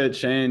wouldn't say it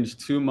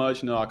changed too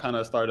much. I kind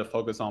of started to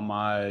focus on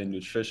my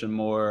nutrition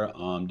more.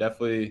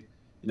 Definitely,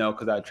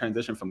 because I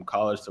transitioned from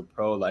college to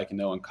pro, like,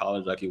 in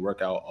college, like, you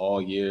work out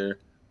all year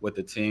with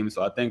the team.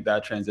 So I think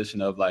that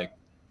transition of, like,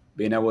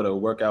 being able to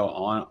work out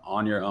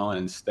on your own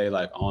and stay,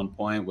 like, on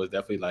point was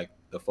definitely, like,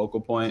 the focal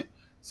point.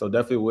 So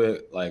definitely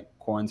with, like,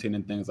 quarantine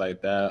and things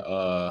like that,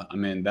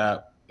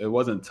 that it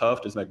wasn't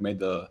tough, just, like, made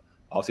the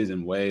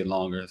offseason way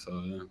longer.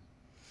 So, yeah.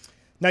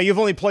 Now, you've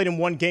only played in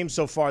one game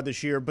so far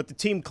this year, but the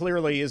team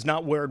clearly is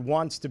not where it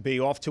wants to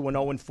be, off to an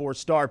 0-4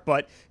 start.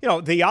 But,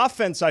 the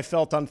offense I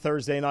felt on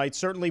Thursday night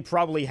certainly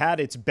probably had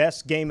its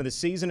best game of the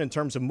season in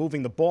terms of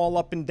moving the ball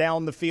up and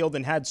down the field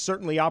and had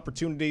certainly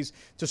opportunities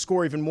to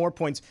score even more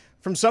points.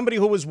 From somebody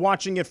who was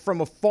watching it from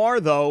afar,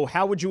 though,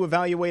 how would you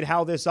evaluate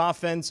how this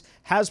offense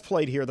has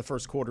played here the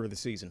first quarter of the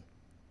season?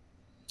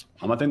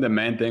 I think the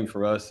main thing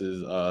for us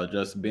is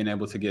just being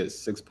able to get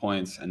 6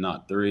 points and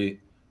not 3.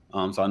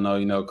 So I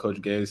know,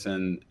 Coach Gates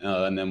and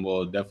then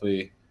we'll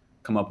definitely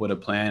come up with a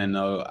plan. And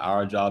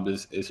our job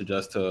is to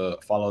just to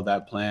follow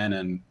that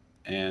plan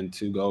and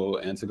to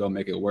go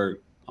make it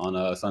work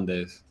on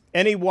Sundays.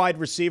 Any wide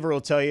receiver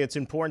will tell you it's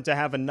important to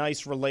have a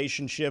nice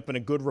relationship and a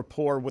good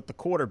rapport with the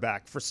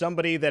quarterback. For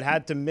somebody that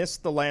had to miss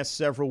the last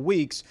several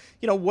weeks,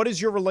 what is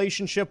your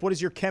relationship? What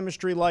is your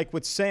chemistry like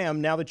with Sam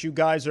now that you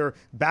guys are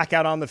back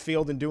out on the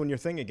field and doing your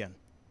thing again?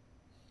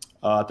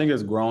 I think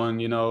it's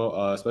growing,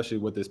 especially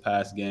with this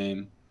past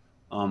game.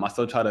 I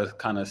still try to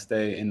kind of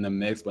stay in the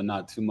mix, but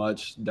not too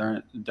much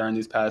during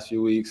these past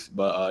few weeks.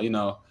 But,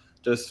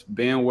 just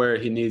being where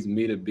he needs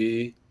me to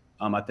be,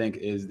 I think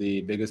is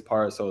the biggest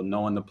part. So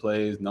knowing the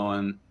plays,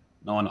 knowing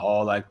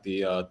all, like,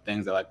 the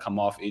things that, like, come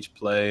off each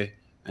play,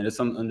 and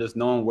just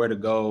knowing where to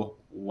go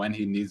when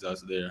he needs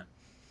us there.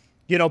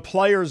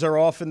 Players are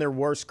often their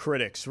worst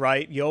critics,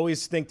 right? You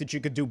always think that you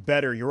could do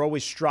better. You're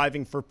always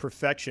striving for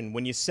perfection.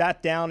 When you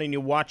sat down and you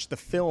watched the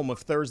film of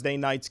Thursday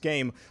night's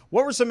game,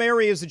 what were some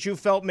areas that you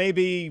felt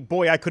maybe,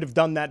 boy, I could have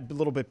done that a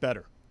little bit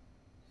better?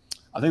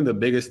 I think the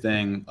biggest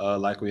thing,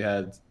 like we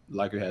had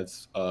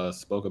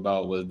spoke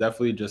about, was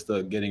definitely just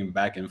getting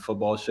back in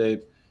football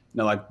shape.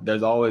 Like,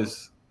 there's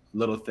always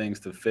little things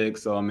to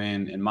fix. So,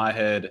 in my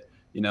head,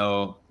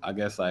 I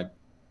guess, like,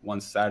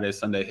 once Saturday,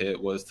 Sunday hit,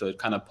 was to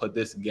kind of put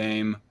this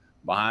game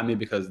behind me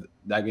because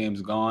that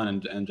game's gone,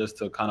 and just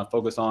to kind of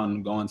focus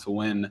on going to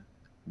win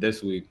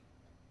this week.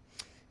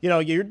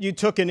 You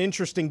took an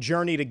interesting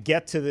journey to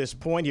get to this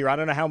point here. I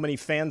don't know how many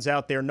fans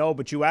out there know,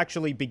 but you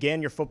actually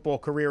began your football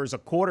career as a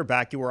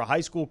quarterback. You were a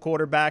high school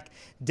quarterback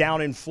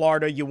down in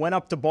Florida. You went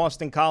up to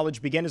Boston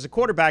College, began as a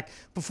quarterback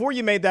before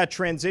you made that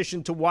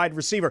transition to wide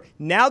receiver.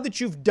 Now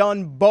that you've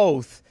done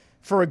both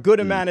for a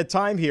good amount of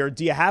time here,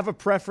 do you have a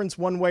preference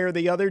one way or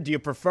the other? Do you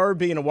prefer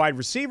being a wide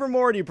receiver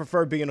more, or do you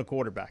prefer being a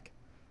quarterback?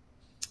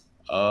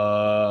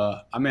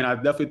 I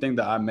definitely think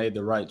that I made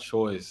the right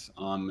choice.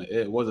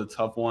 It was a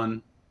tough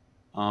one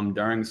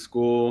during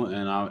school,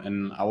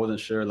 and I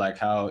wasn't sure, like,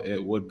 how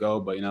it would go,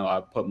 but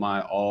I put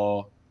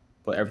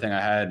everything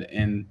I had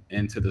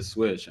into the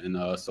switch,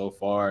 and so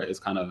far it's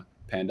kind of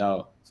panned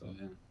out. So,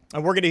 yeah.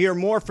 And we're going to hear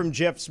more from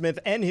Jeff Smith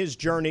and his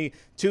journey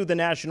to the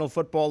National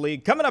Football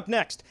League coming up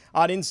next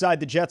on Inside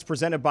the Jets,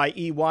 presented by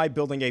EY,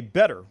 building a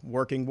better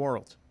working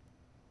world.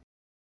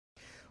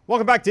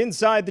 Welcome back to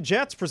Inside the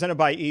Jets, presented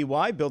by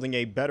EY, building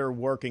a better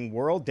working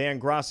world. Dan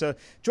Graca,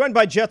 joined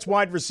by Jets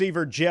wide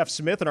receiver Jeff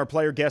Smith, and our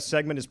player guest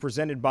segment is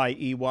presented by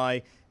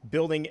EY,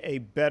 building a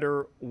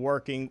better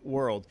working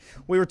world.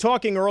 We were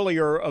talking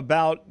earlier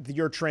about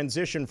your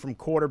transition from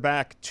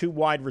quarterback to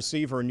wide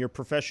receiver in your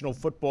professional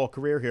football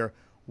career here.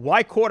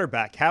 Why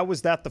quarterback? How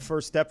was that the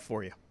first step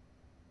for you?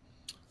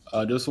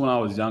 Just when I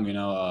was young,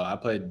 I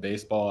played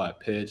baseball, I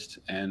pitched,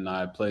 and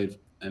I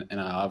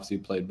obviously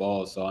played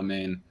ball. So,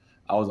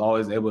 I was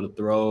always able to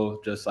throw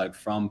just, like,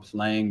 from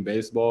playing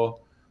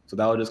baseball. So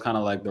that was just kind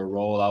of like the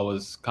role I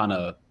was kind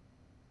of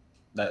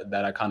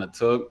that I kind of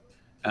took.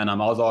 And I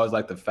was always,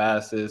 like, the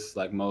fastest,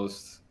 like,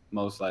 most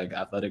like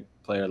athletic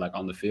player, like,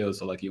 on the field.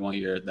 So, like, you want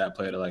that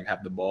player to, like,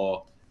 have the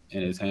ball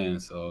in his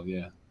hands. So,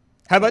 yeah.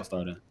 How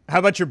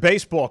about your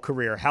baseball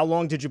career? How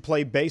long did you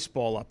play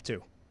baseball up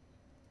to?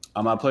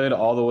 I played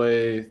all the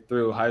way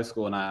through high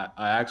school, and I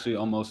actually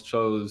almost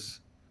chose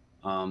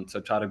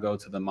to try to go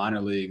to the minor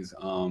leagues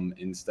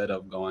instead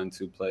of going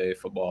to play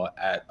football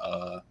at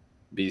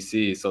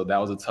BC. So that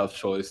was a tough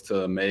choice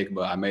to make,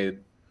 but I made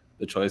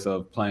the choice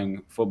of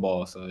playing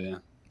football. So, yeah.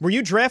 Were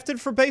you drafted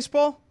for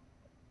baseball?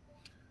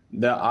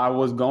 That I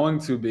was going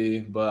to be,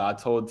 but I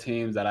told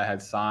teams that I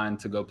had signed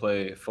to go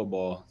play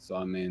football.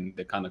 So,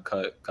 they kind of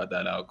cut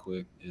that out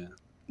quick. Yeah.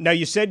 Now,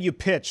 you said you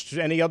pitched.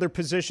 Any other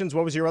positions?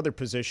 What was your other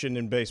position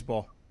in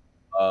baseball?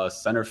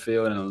 Center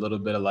field and a little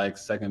bit of, like,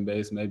 second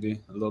base, maybe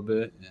a little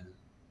bit. Yeah.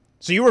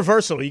 So you were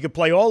versatile. You could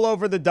play all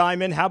over the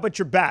diamond. How about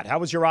your bat? How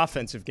was your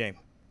offensive game?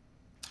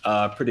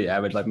 Pretty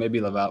average, like maybe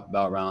about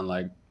around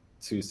like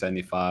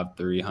 275,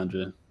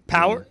 300.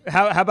 Power? Yeah.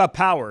 How about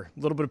power? A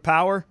little bit of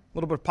power? A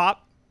little bit of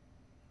pop?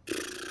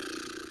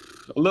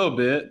 A little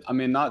bit.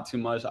 Not too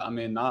much.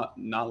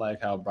 Not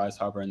like how Bryce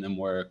Harper and them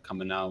were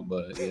coming out,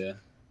 but yeah.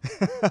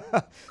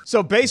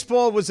 So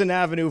baseball was an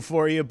avenue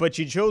for you, but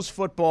you chose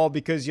football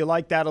because you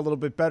like that a little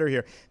bit better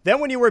here. Then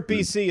when you were at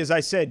BC, as I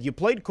said, you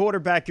played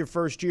quarterback your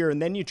first year,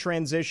 and then you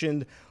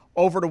transitioned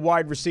over to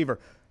wide receiver.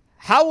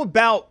 How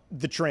about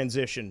the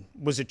transition?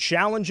 Was it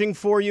challenging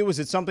for you? Was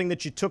it something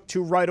that you took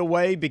to right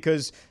away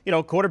because,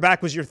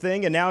 quarterback was your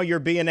thing, and now you're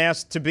being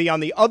asked to be on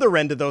the other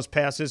end of those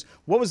passes?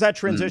 What was that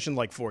transition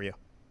like for you?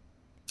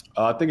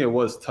 I think it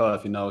was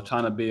tough,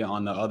 trying to be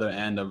on the other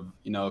end of,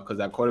 because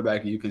at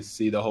quarterback you can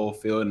see the whole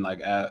field, and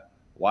like at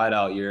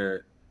wideout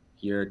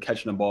you're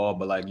catching the ball,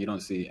 but like you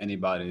don't see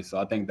anybody. So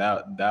I think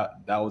that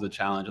was a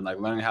challenge, and like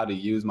learning how to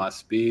use my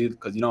speed,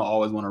 because you don't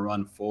always want to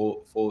run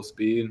full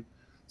speed.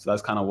 So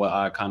that's kind of what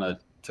I kind of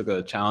took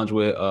a challenge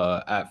with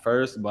at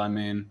first, but I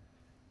mean,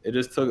 it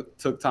just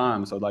took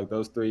time. So like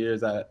those 3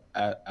 years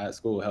at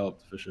school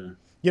helped for sure.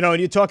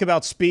 And you talk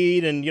about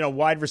speed and,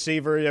 wide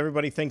receiver,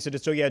 everybody thinks that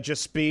it's,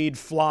 just speed,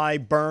 fly,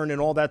 burn, and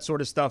all that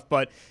sort of stuff.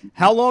 But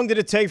how long did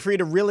it take for you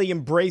to really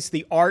embrace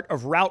the art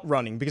of route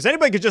running? Because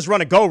anybody could just run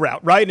a go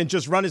route, right, and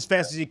just run as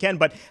fast as you can.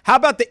 But how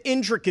about the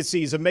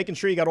intricacies of making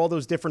sure you got all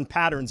those different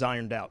patterns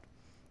ironed out?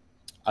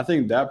 I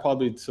think that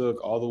probably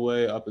took all the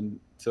way up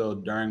until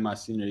during my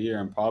senior year,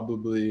 and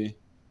probably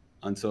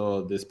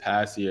until this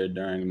past year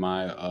during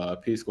my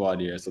P squad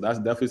year. So that's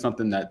definitely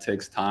something that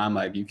takes time.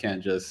 Like you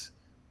can't just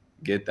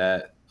get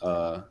that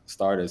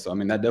started. So I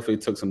mean, that definitely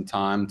took some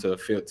time to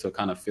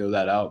kind of feel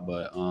that out.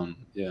 But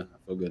yeah, I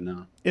feel good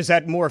now. Is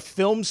that more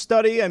film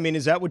study? I mean,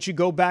 is that what you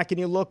go back and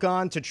you look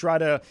on to try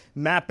to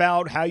map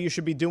out how you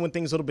should be doing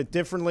things a little bit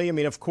differently? I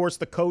mean, of course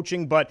the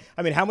coaching, but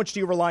I mean, how much do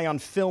you rely on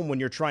film when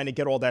you're trying to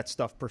get all that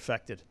stuff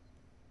perfected?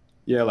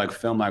 Yeah, like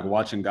film, like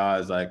watching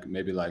guys like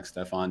maybe like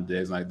Stephon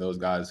Diggs, like those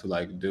guys who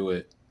like do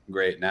it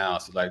great now.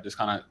 So like just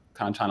kind of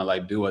trying to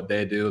like do what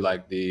they do,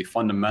 like the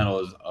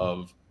fundamentals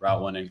of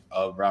route running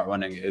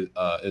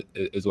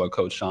is what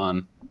Coach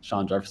Sean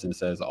Jefferson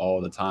says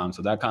all the time.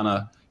 So that kind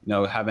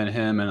of, having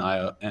him and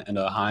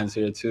Hines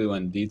here too,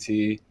 and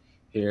DT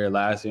here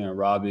last year, and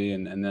Robbie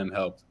and them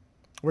helped.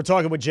 We're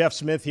talking with Jeff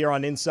Smith here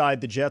on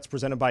Inside the Jets,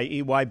 presented by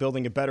EY,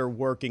 building a better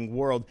working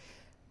world.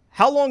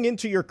 How long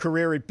into your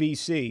career at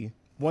BC,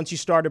 once you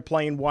started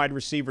playing wide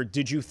receiver,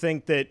 did you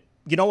think that,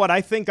 I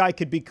think I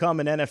could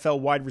become an NFL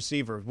wide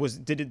receiver?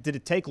 Did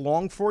it take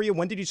long for you?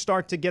 When did you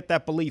start to get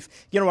that belief?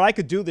 I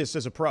could do this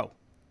as a pro.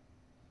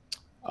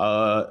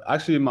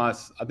 Actually, I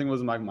think it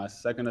was like my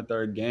second or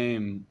third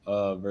game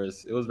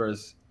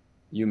versus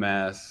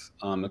UMass.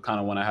 Kind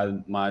of when I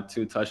had my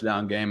 2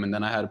 touchdown game, and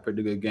then I had a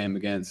pretty good game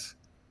against,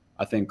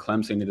 I think,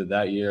 Clemson either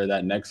that year or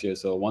that next year.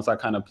 So once I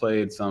kind of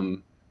played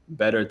some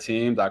better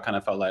teams, I kind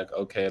of felt like,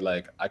 okay,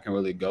 like I can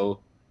really go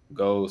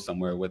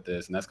somewhere with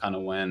this. And that's kind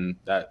of when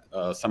that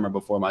summer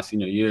before my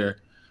senior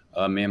year,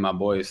 me and my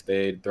boys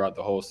stayed throughout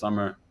the whole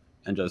summer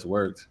and just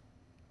worked.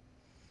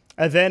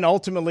 And then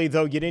ultimately,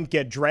 though, you didn't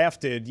get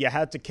drafted. You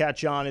had to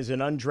catch on as an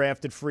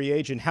undrafted free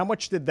agent. How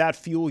much did that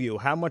fuel you?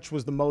 How much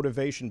was the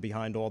motivation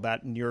behind all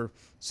that and your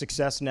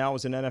success now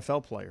as an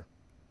NFL player?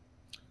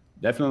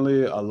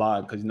 Definitely a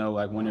lot, because,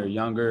 like when you're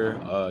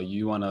younger,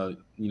 you want to,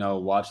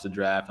 watch the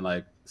draft and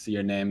like see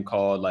your name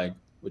called like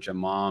with your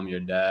mom, your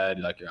dad,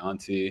 like your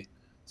auntie.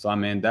 So, I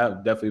mean,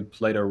 that definitely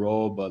played a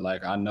role, but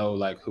like I know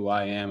like who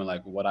I am and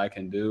like what I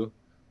can do.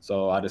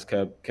 So I just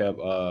kept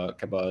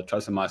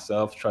trusting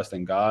myself,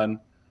 trusting God.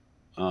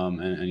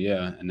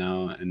 And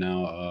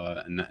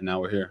now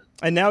we're here.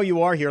 And now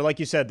you are here. Like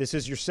you said, this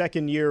is your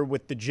second year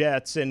with the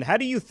Jets. And how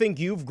do you think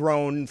you've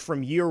grown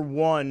from year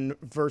one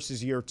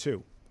versus year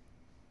two?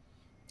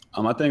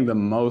 I think the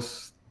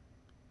most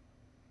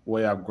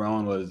way I've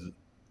grown was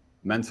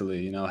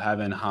mentally,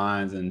 having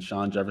Hines and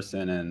Sean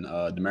Jefferson and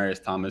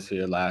Demaryius Thomas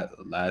here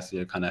last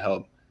year kind of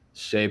helped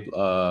shape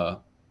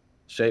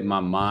my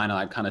mind.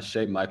 I kind of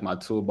shaped like my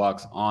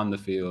toolbox on the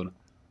field.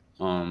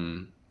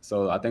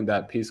 So I think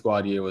that P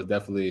squad year was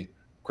definitely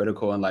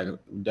critical, and like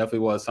definitely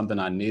was something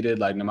I needed.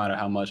 Like no matter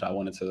how much I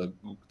wanted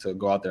to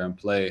go out there and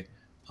play,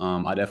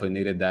 I definitely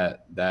needed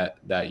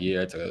that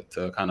year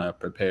to kind of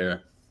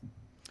prepare.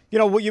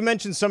 What you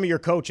mentioned some of your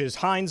coaches.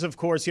 Hines, of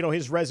course,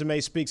 his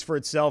resume speaks for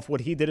itself, what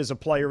he did as a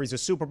player. He's a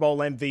Super Bowl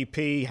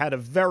MVP, had a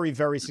very,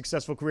 very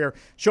successful career.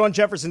 Sean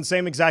Jefferson,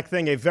 same exact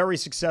thing, a very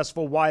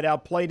successful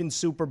wideout, played in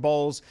Super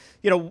Bowls.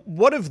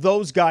 What have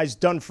those guys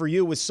done for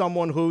you as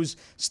someone who's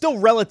still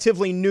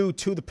relatively new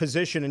to the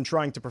position and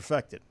trying to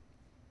perfect it?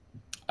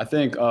 I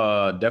think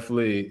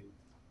definitely,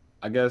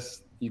 I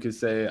guess you could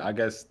say,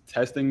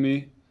 testing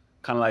me,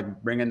 kind of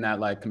like bringing that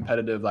like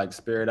competitive like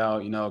spirit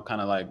out, kind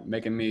of like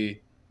making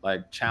me,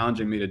 like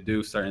challenging me to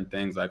do certain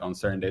things like on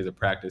certain days of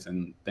practice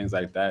and things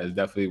like that is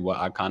definitely what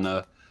I kind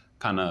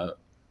of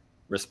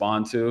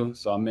respond to.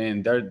 So I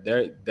mean,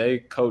 they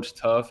coach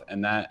tough,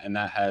 and that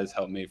has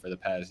helped me for the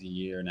past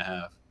year and a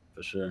half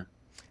for sure.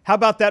 How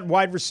about that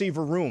wide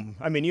receiver room?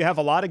 I mean, you have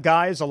a lot of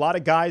guys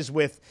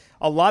with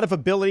a lot of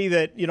ability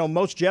that,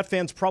 most Jet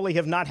fans probably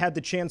have not had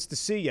the chance to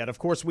see yet. Of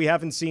course, we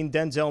haven't seen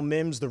Denzel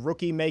Mims, the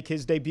rookie, make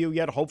his debut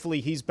yet. Hopefully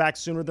he's back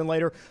sooner than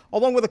later,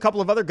 along with a couple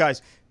of other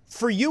guys.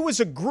 For you as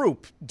a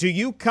group, do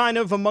you kind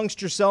of amongst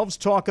yourselves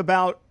talk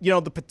about,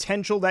 the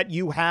potential that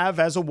you have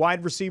as a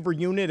wide receiver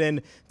unit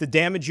and the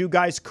damage you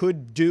guys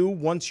could do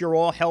once you're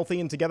all healthy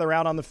and together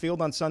out on the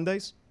field on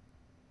Sundays?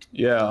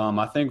 Yeah,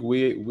 I think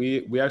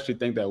we actually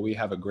think that we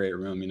have a great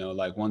room,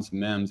 like once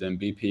Mims and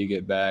BP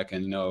get back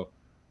and,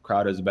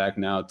 Crowder's back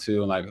now too,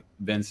 and like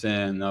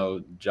Vincent,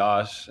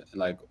 Josh,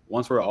 like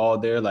once we're all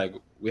there, like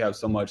we have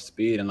so much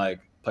speed and like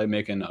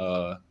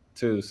playmaking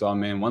too. So I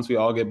mean, once we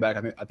all get back,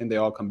 I think they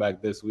all come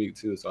back this week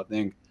too. So I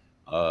think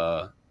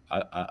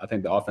I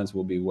think the offense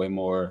will be way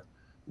more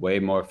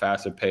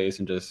faster paced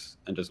and just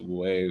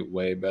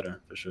way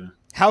better for sure.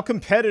 How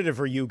competitive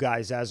are you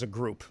guys as a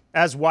group,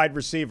 as wide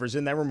receivers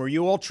in that room? Are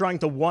you all trying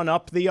to one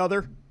up the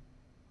other?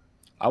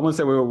 I wouldn't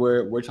say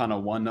we're trying to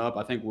one up.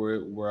 I think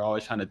we're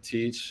always trying to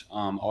teach,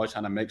 always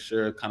trying to make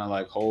sure, kind of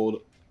like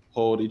hold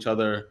each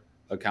other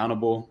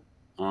accountable.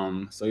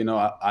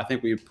 So I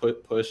think we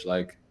push,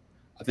 like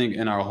I think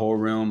in our whole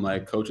room,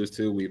 like coaches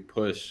too, we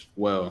push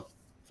well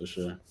for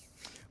sure.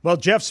 Well,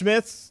 Jeff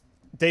Smith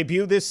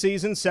debut this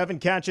season, 7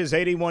 catches,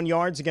 81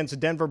 yards against the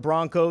Denver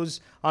Broncos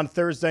on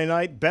Thursday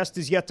night. Best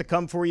is yet to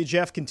come for you,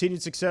 Jeff.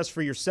 Continued success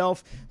for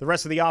yourself, the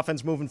rest of the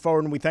offense moving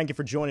forward, and we thank you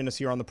for joining us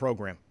here on the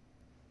program.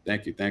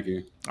 Thank you.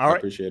 All right. I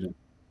appreciate it.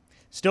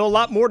 Still a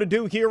lot more to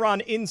do here on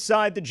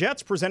Inside the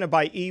Jets, presented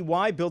by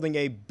EY, building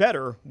a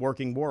better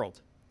working world.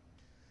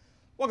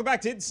 Welcome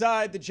back to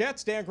Inside the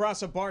Jets. Dan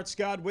Graca, Bart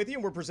Scott with you.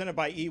 We're presented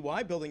by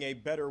EY, building a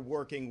better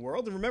working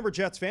world. And remember,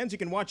 Jets fans, you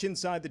can watch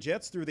Inside the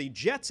Jets through the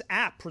Jets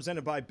app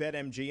presented by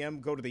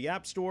BetMGM. Go to the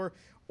App Store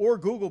or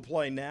Google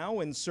Play now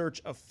and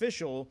search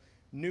official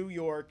New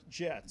York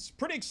Jets.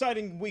 Pretty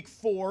exciting week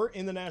 4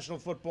 in the National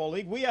Football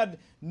League. We had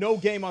no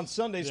game on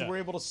Sunday, so we're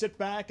able to sit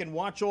back and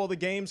watch all the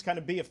games, kind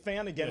of be a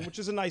fan again, which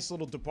is a nice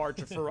little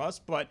departure for us.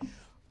 But,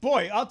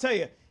 boy, I'll tell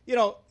you,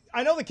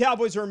 I know the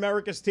Cowboys are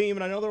America's team,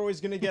 and I know they're always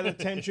going to get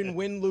attention,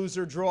 win, lose,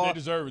 or draw. They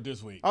deserve it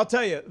this week. I'll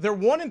tell you, they're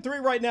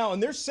 1-3 right now,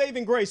 and they're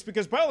saving grace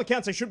because, by all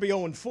accounts, they should be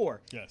 0-4.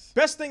 Yes.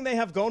 Best thing they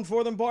have going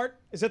for them, Bart,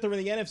 is that they're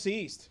in the NFC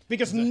East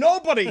because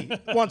nobody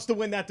wants to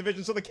win that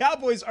division. So the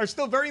Cowboys are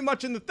still very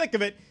much in the thick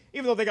of it,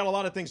 even though they got a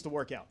lot of things to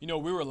work out. We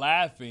were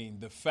laughing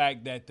the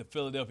fact that the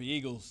Philadelphia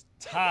Eagles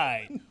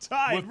tied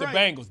with the right.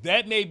 Bengals.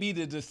 That may be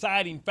the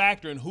deciding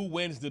factor in who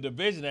wins the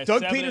division. At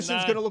Doug 7-9.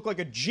 Peterson's going to look like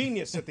a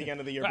genius at the end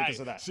of the year right.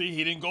 because of that. See,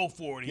 he didn't go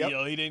for it. Yep.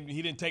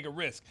 He didn't take a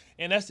risk,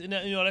 and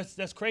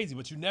that's crazy.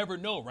 But you never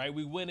know, right?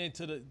 We went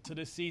into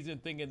this season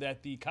thinking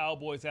that the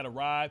Cowboys had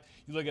arrived.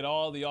 You look at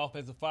all the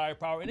offensive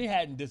firepower, and they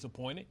hadn't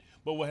disappointed.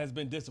 But what has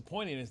been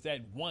disappointing is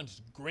that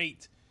once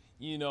great,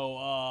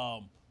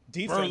 defense.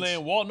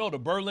 Berlin Wall. No, the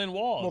Berlin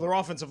Wall. Well, their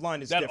offensive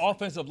line is that different.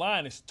 offensive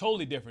line is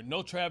totally different.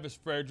 No Travis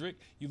Frederick.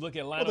 You look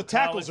at Lionel Well, the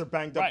tackles Collins. are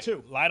banged up,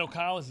 too. Lionel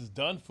Collins is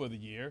done for the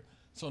year.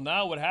 So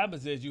now what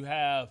happens is you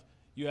have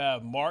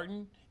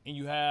Martin and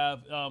you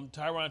have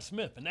Tyron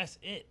Smith, and that's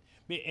it.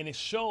 And it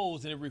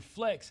shows and it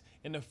reflects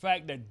in the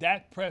fact that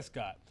Dak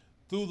Prescott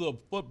threw the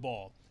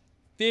football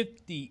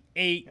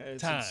 58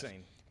 times.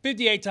 Insane.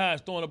 58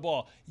 times throwing the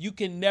ball. You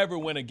can never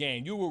win a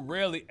game. You will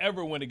rarely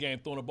ever win a game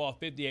throwing the ball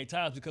 58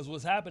 times because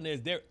what's happening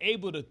is they're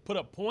able to put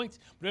up points,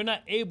 but they're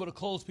not able to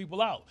close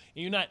people out.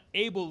 And you're not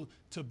able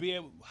to be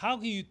able – how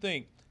can you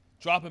think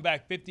dropping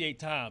back 58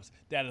 times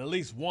that at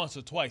least once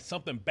or twice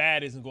something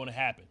bad isn't going to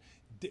happen?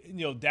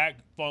 Dak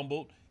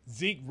fumbled.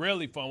 Zeke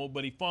rarely fumbled,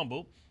 but he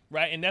fumbled.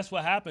 Right, and that's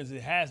what happens.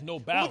 It has no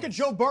balance. Look at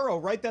Joe Burrow,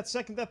 right? That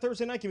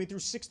Thursday night game, he threw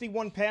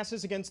 61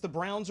 passes against the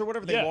Browns or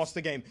whatever. They lost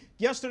the game.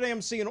 Yesterday,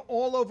 I'm seeing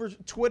all over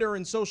Twitter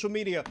and social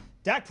media,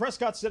 Dak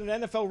Prescott set an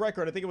NFL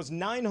record. I think it was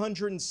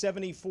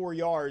 974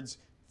 yards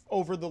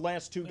over the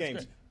last 2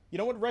 games. Great. You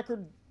know what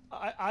record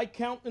I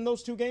count in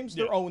those 2 games?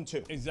 They're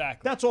 0-2.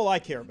 Exactly. That's all I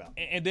care about.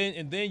 And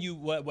then you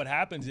what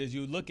happens is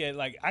you look at,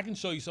 like, I can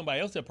show you somebody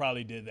else that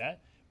probably did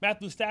that.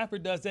 Matthew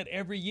Stafford does that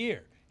every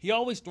year. He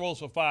always throws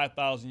for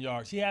 5,000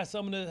 yards. He has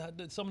some of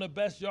the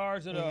best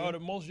yards or the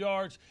most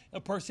yards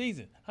per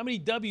season. How many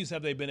W's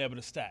have they been able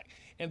to stack?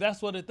 And that's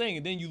what the thing.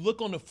 And then you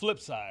look on the flip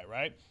side,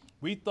 right?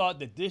 We thought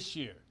that this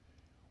year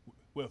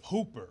with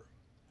Hooper,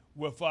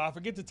 with I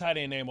forget the tight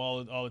end name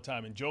all the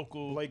time,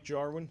 Njoku. Blake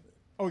Jarwin.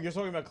 Oh, you're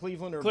talking about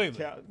Cleveland or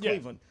Cleveland?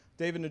 Cleveland.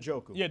 David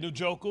Njoku. Yeah,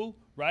 Njoku,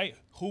 right?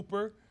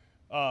 Hooper,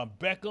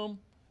 Beckham,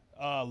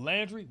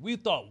 Landry. We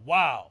thought,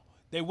 wow.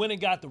 They went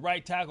and got the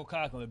right tackle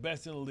Conklin, the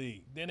best in the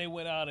league. Then they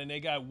went out and they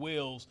got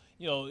Wills,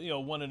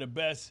 one of the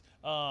best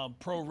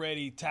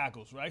pro-ready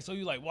tackles, right? So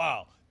you're like,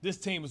 wow, this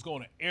team is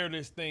going to air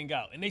this thing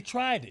out. And they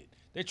tried it.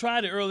 They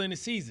tried it early in the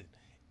season,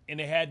 and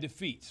they had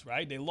defeats,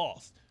 right? They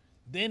lost.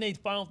 Then they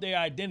found their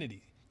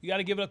identity. You got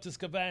to give it up to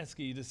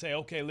Stefanski to say,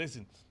 okay,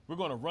 listen, we're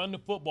going to run the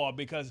football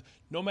because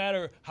no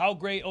matter how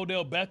great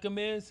Odell Beckham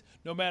is,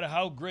 no matter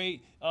how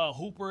great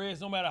Hooper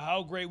is, no matter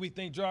how great we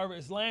think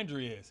Jarvis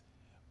Landry is,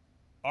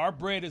 our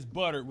bread is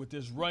buttered with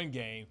this run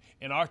game,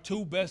 and our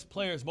 2 best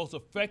players, most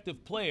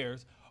effective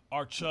players,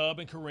 are Chubb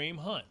and Kareem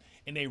Hunt.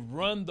 and they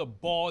run the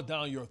ball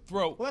down your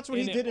throat. Well, that's what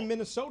he did in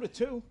Minnesota,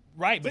 too.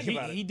 Right, but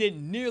he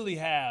didn't nearly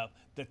have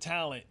the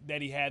talent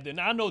that he had there.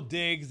 Now, I know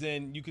Diggs,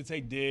 and you could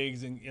say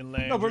Diggs and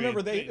Landry. No, but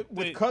remember,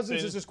 with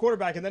Cousins as his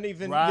quarterback, and then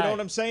even, you know what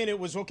I'm saying? It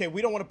was, okay,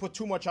 we don't want to put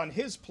too much on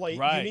his plate.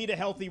 Right. You need a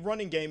healthy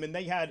running game, and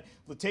they had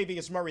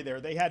Latavius Murray there.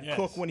 They had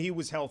Cook when he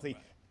was healthy.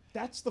 Right.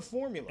 That's the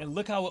formula. And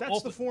look how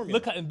that's the formula.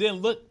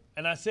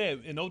 And I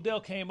said, and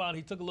Odell came out,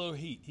 he took a little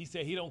heat. He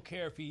said he don't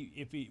care if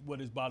he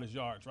what is about his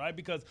yards, right?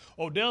 Because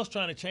Odell's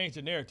trying to change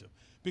the narrative.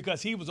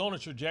 Because he was on a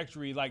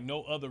trajectory like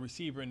no other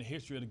receiver in the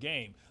history of the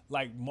game,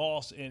 like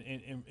Moss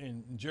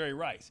and Jerry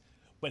Rice.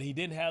 But he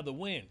didn't have the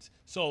wins.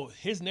 So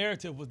his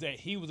narrative was that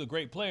he was a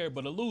great player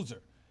but a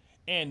loser.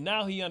 And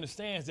now he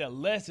understands that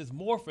less is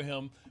more for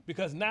him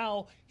because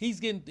now he's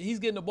getting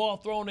the ball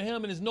thrown to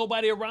him and there's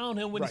nobody around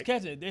him when he's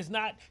catching it. There's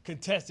not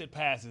contested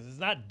passes. It's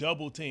not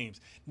double teams.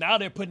 Now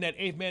they're putting that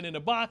eighth man in the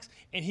box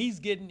and he's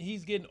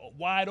getting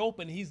wide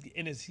open. He's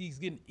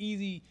getting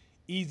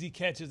easy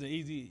catches and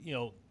easy,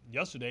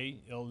 yesterday,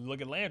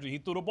 look at Landry, he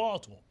threw the ball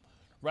to him,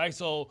 right?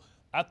 So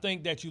I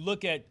think that you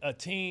look at a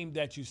team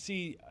that you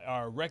see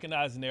are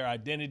recognizing their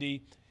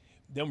identity,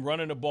 them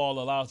running the ball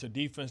allows their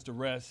defense to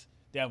rest.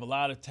 They have a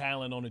lot of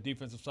talent on the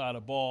defensive side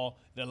of the ball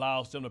that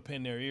allows them to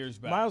pin their ears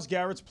back. Myles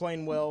Garrett's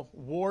playing well.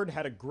 Ward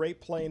had a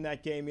great play in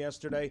that game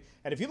yesterday.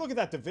 And if you look at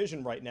that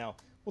division right now,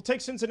 we'll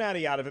take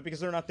Cincinnati out of it because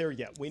they're not there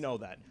yet. We know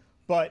that.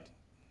 But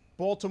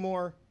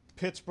Baltimore,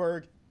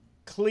 Pittsburgh,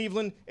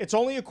 Cleveland, it's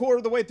only a quarter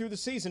of the way through the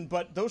season,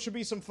 but those should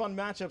be some fun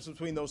matchups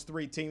between those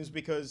three teams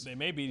because they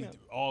may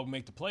all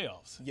make the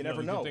playoffs. You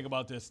never know. You think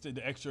about this,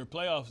 the extra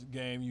playoffs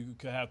game, you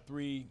could have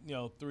three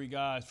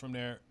guys from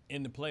there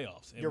in the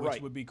playoffs,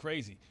 which would be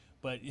crazy.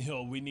 But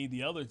we need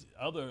the other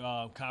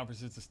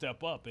conferences to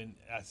step up, and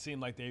it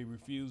seemed like they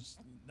refused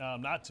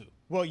not to.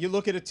 Well, you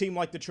look at a team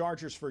like the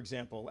Chargers, for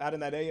example, out in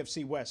that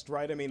AFC West,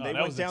 right? I mean, they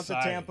went down to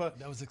Tampa.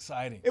 That was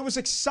exciting. It was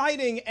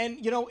exciting, and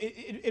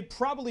it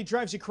probably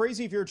drives you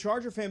crazy if you're a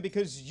Charger fan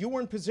because you were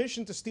in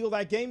position to steal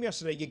that game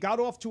yesterday. You got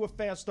off to a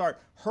fast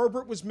start.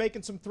 Herbert was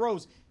making some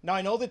throws. Now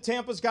I know that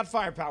Tampa's got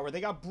firepower.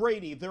 They got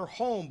Brady. They're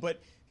home,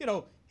 but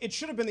it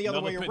should have been the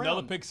other way around.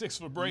 Another pick six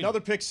for Brady.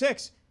 Another pick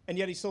six. And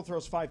yet he still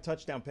throws 5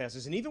 touchdown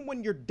passes. And even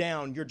when you're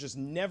down, you're just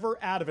never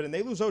out of it. And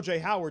they lose O.J.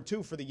 Howard,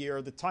 too, for the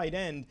year, the tight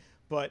end.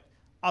 But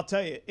I'll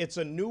tell you, it's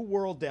a new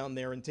world down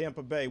there in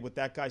Tampa Bay with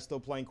that guy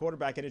still playing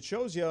quarterback. And it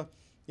shows you,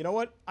 you know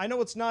what? I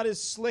know it's not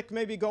as slick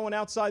maybe going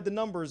outside the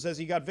numbers as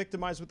he got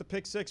victimized with the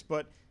pick six,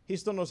 but he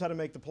still knows how to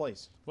make the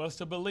plays. Well, it's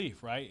the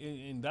belief, right?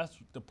 And that's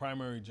the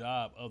primary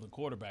job of the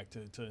quarterback,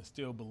 to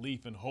instill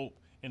belief and hope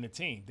in the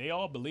team. They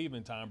all believe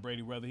in Tom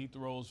Brady, whether he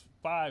throws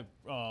 5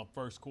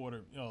 first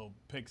quarter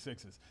pick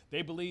sixes.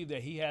 They believe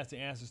that he has the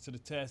answers to the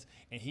test,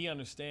 and he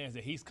understands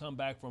that he's come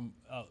back from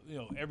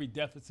every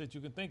deficit you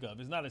can think of.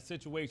 It's not a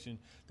situation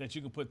that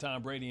you can put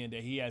Tom Brady in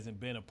that he hasn't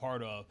been a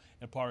part of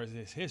and part of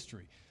his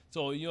history.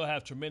 So you'll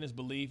have tremendous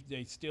belief.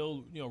 They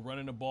still,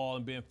 running the ball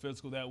and being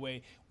physical that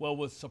way. Well,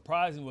 what's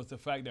surprising was the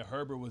fact that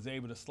Herbert was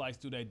able to slice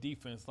through that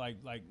defense like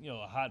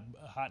a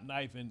hot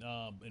knife and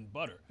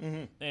butter.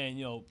 Mm-hmm.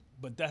 And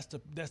but that's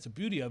the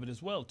beauty of it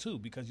as well too,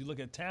 because you look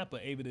at Tampa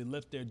able to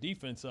lift their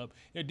defense up.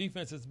 Their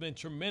defense has been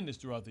tremendous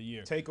throughout the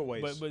year.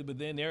 Takeaways. But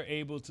then they're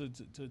able to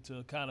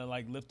kind of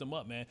like lift them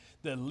up, man.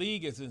 The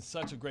league is in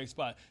such a great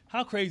spot.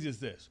 How crazy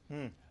is this?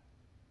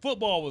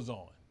 Football was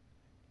on.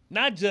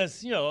 Not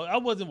just, I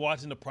wasn't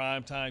watching the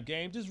primetime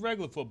game, just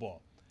regular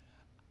football.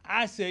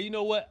 I said, you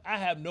know what? I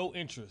have no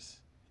interest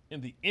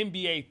in the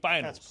NBA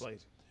Finals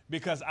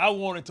because I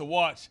wanted to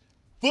watch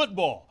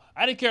football.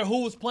 I didn't care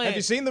who was playing. Have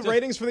you seen the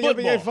ratings for the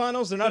NBA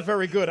Finals? They're not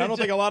very good. I don't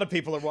think a lot of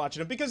people are watching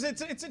them because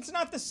it's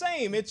not the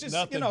same. It's just,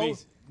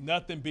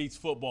 nothing beats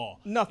football.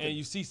 Nothing. And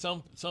you see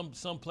some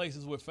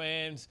places with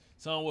fans,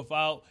 some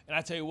without. And I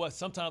tell you what,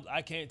 sometimes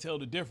I can't tell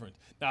the difference.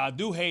 Now, I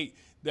do hate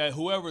that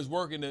whoever's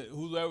working the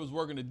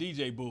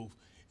DJ booth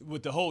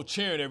with the whole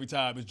cheering every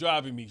time is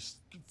driving me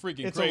freaking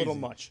crazy. It's a little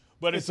much.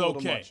 But it's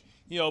okay.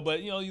 You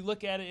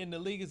look at it and the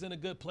league is in a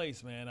good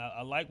place, man.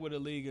 I like where the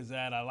league is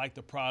at. I like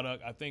the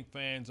product. I think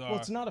fans are. Well,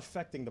 it's not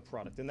affecting the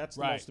product, and that's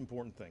the most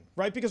important thing,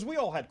 right? Because we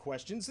all had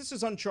questions. This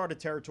is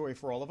uncharted territory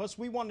for all of us.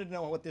 We wanted to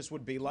know what this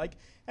would be like.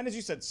 And as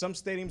you said, some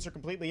stadiums are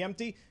completely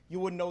empty. You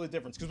wouldn't know the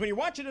difference. Because when you're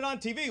watching it on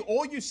TV,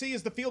 all you see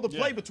is the field of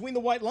play between the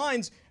white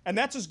lines, and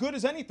that's as good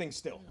as anything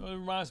still.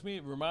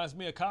 It reminds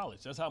me of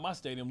college. That's how my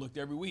stadium looked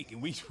every week,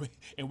 and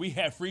we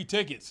had free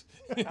tickets.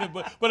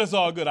 but it's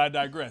all good. I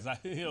digress.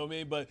 You know what I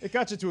mean? But it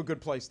got you to a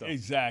good place, though.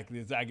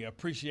 Exactly.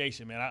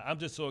 Appreciation, man. I'm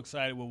just so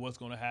excited with what's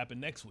going to happen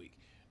next week,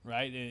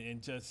 right?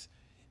 And just,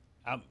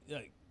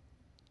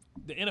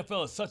 the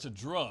NFL is such a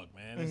drug,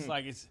 man. It's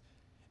like it's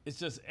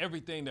just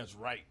everything that's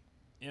right,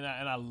 and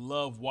I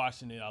love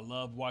watching it. I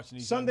love watching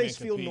these Sundays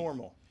feel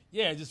normal.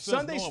 Yeah, it just feels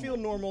Sundays feel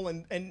normal,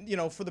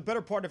 and for the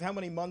better part of how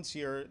many months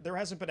here, there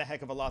hasn't been a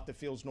heck of a lot that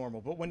feels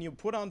normal. But when you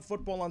put on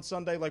football on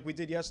Sunday like we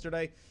did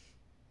yesterday,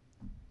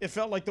 it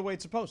felt like the way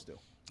it's supposed to.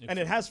 And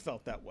it has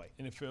felt that way.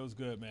 And it feels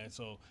good, man.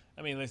 So,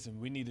 listen,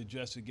 we need the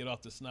Jets to get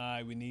off the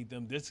snide. We need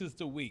them. This is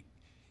the week.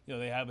 You know,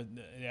 they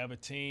have a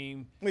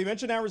team. We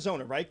mentioned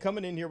Arizona, right?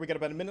 Coming in here, we got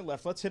about a minute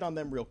left. Let's hit on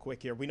them real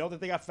quick here. We know that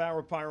they got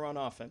Farrah on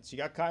offense. You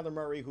got Kyler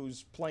Murray,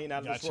 who's playing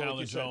out of this world.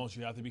 Chandler Jones.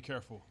 You have to be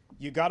careful.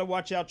 You got to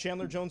watch out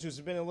Chandler Jones, who's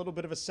been a little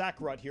bit of a sack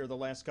rut here the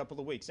last couple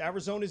of weeks.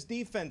 Arizona's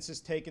defense has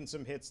taken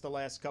some hits the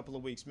last couple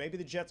of weeks. Maybe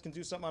the Jets can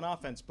do something on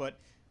offense, but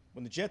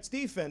when the Jets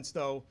defense,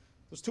 though,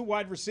 those two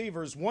wide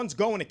receivers, one's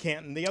going to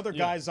Canton, the other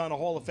guy's on a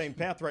Hall of Fame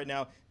path right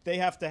now. They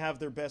have to have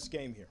their best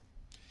game here.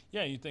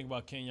 Yeah, you think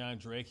about Kenyon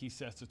Drake, he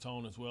sets the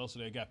tone as well, so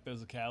they got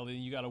physicality.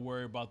 And you got to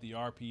worry about the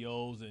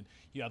RPOs, and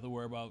you have to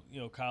worry about,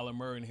 Kyler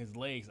Murray and his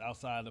legs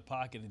outside the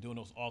pocket and doing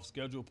those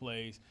off-schedule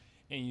plays.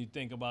 And you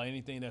think about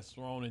anything that's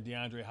thrown in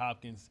DeAndre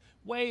Hopkins'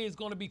 way is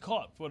going to be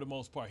caught for the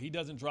most part. He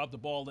doesn't drop the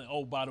ball. And,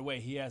 oh, by the way,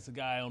 he has a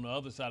guy on the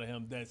other side of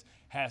him that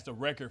has the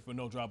record for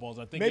no drop balls.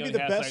 I think maybe he the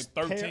has best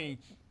like 13.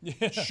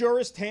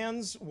 Surest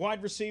hands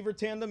wide receiver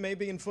tandem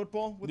maybe in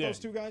football with those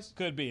two guys?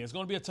 Could be. It's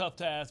going to be a tough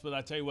task, but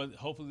I tell you what,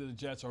 hopefully the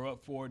Jets are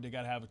up for it. They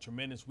got to have a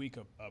tremendous week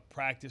of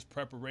practice,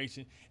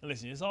 preparation. And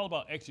listen, it's all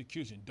about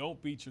execution. Don't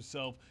beat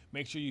yourself.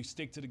 Make sure you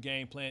stick to the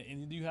game plan,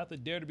 and you have to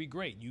dare to be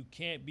great. You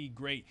can't be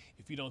great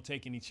if you don't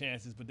take any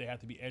chances, but they have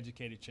to be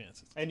educated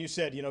chances. And you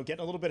said, getting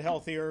a little bit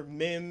healthier.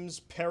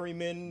 Mims,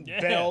 Perryman,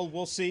 Bell,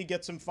 we'll see,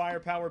 get some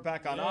firepower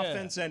back on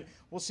offense, and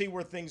we'll see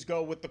where things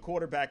go with the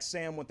quarterback,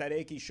 Sam, with that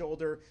achy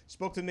shoulder.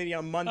 Spoke to the media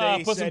on Monday.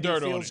 He said he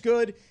feels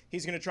good.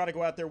 He's going to try to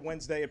go out there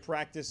Wednesday at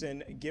practice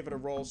and give it a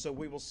roll, so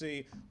we will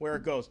see where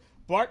it goes.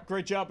 Bart,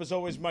 great job as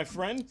always, my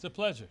friend. It's a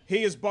pleasure.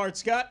 He is Bart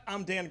Scott.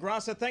 I'm Dan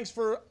Graca. Thanks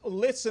for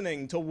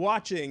listening to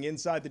watching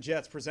Inside the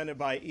Jets, presented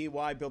by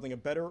EY, building a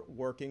better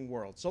working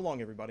world. So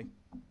long, everybody.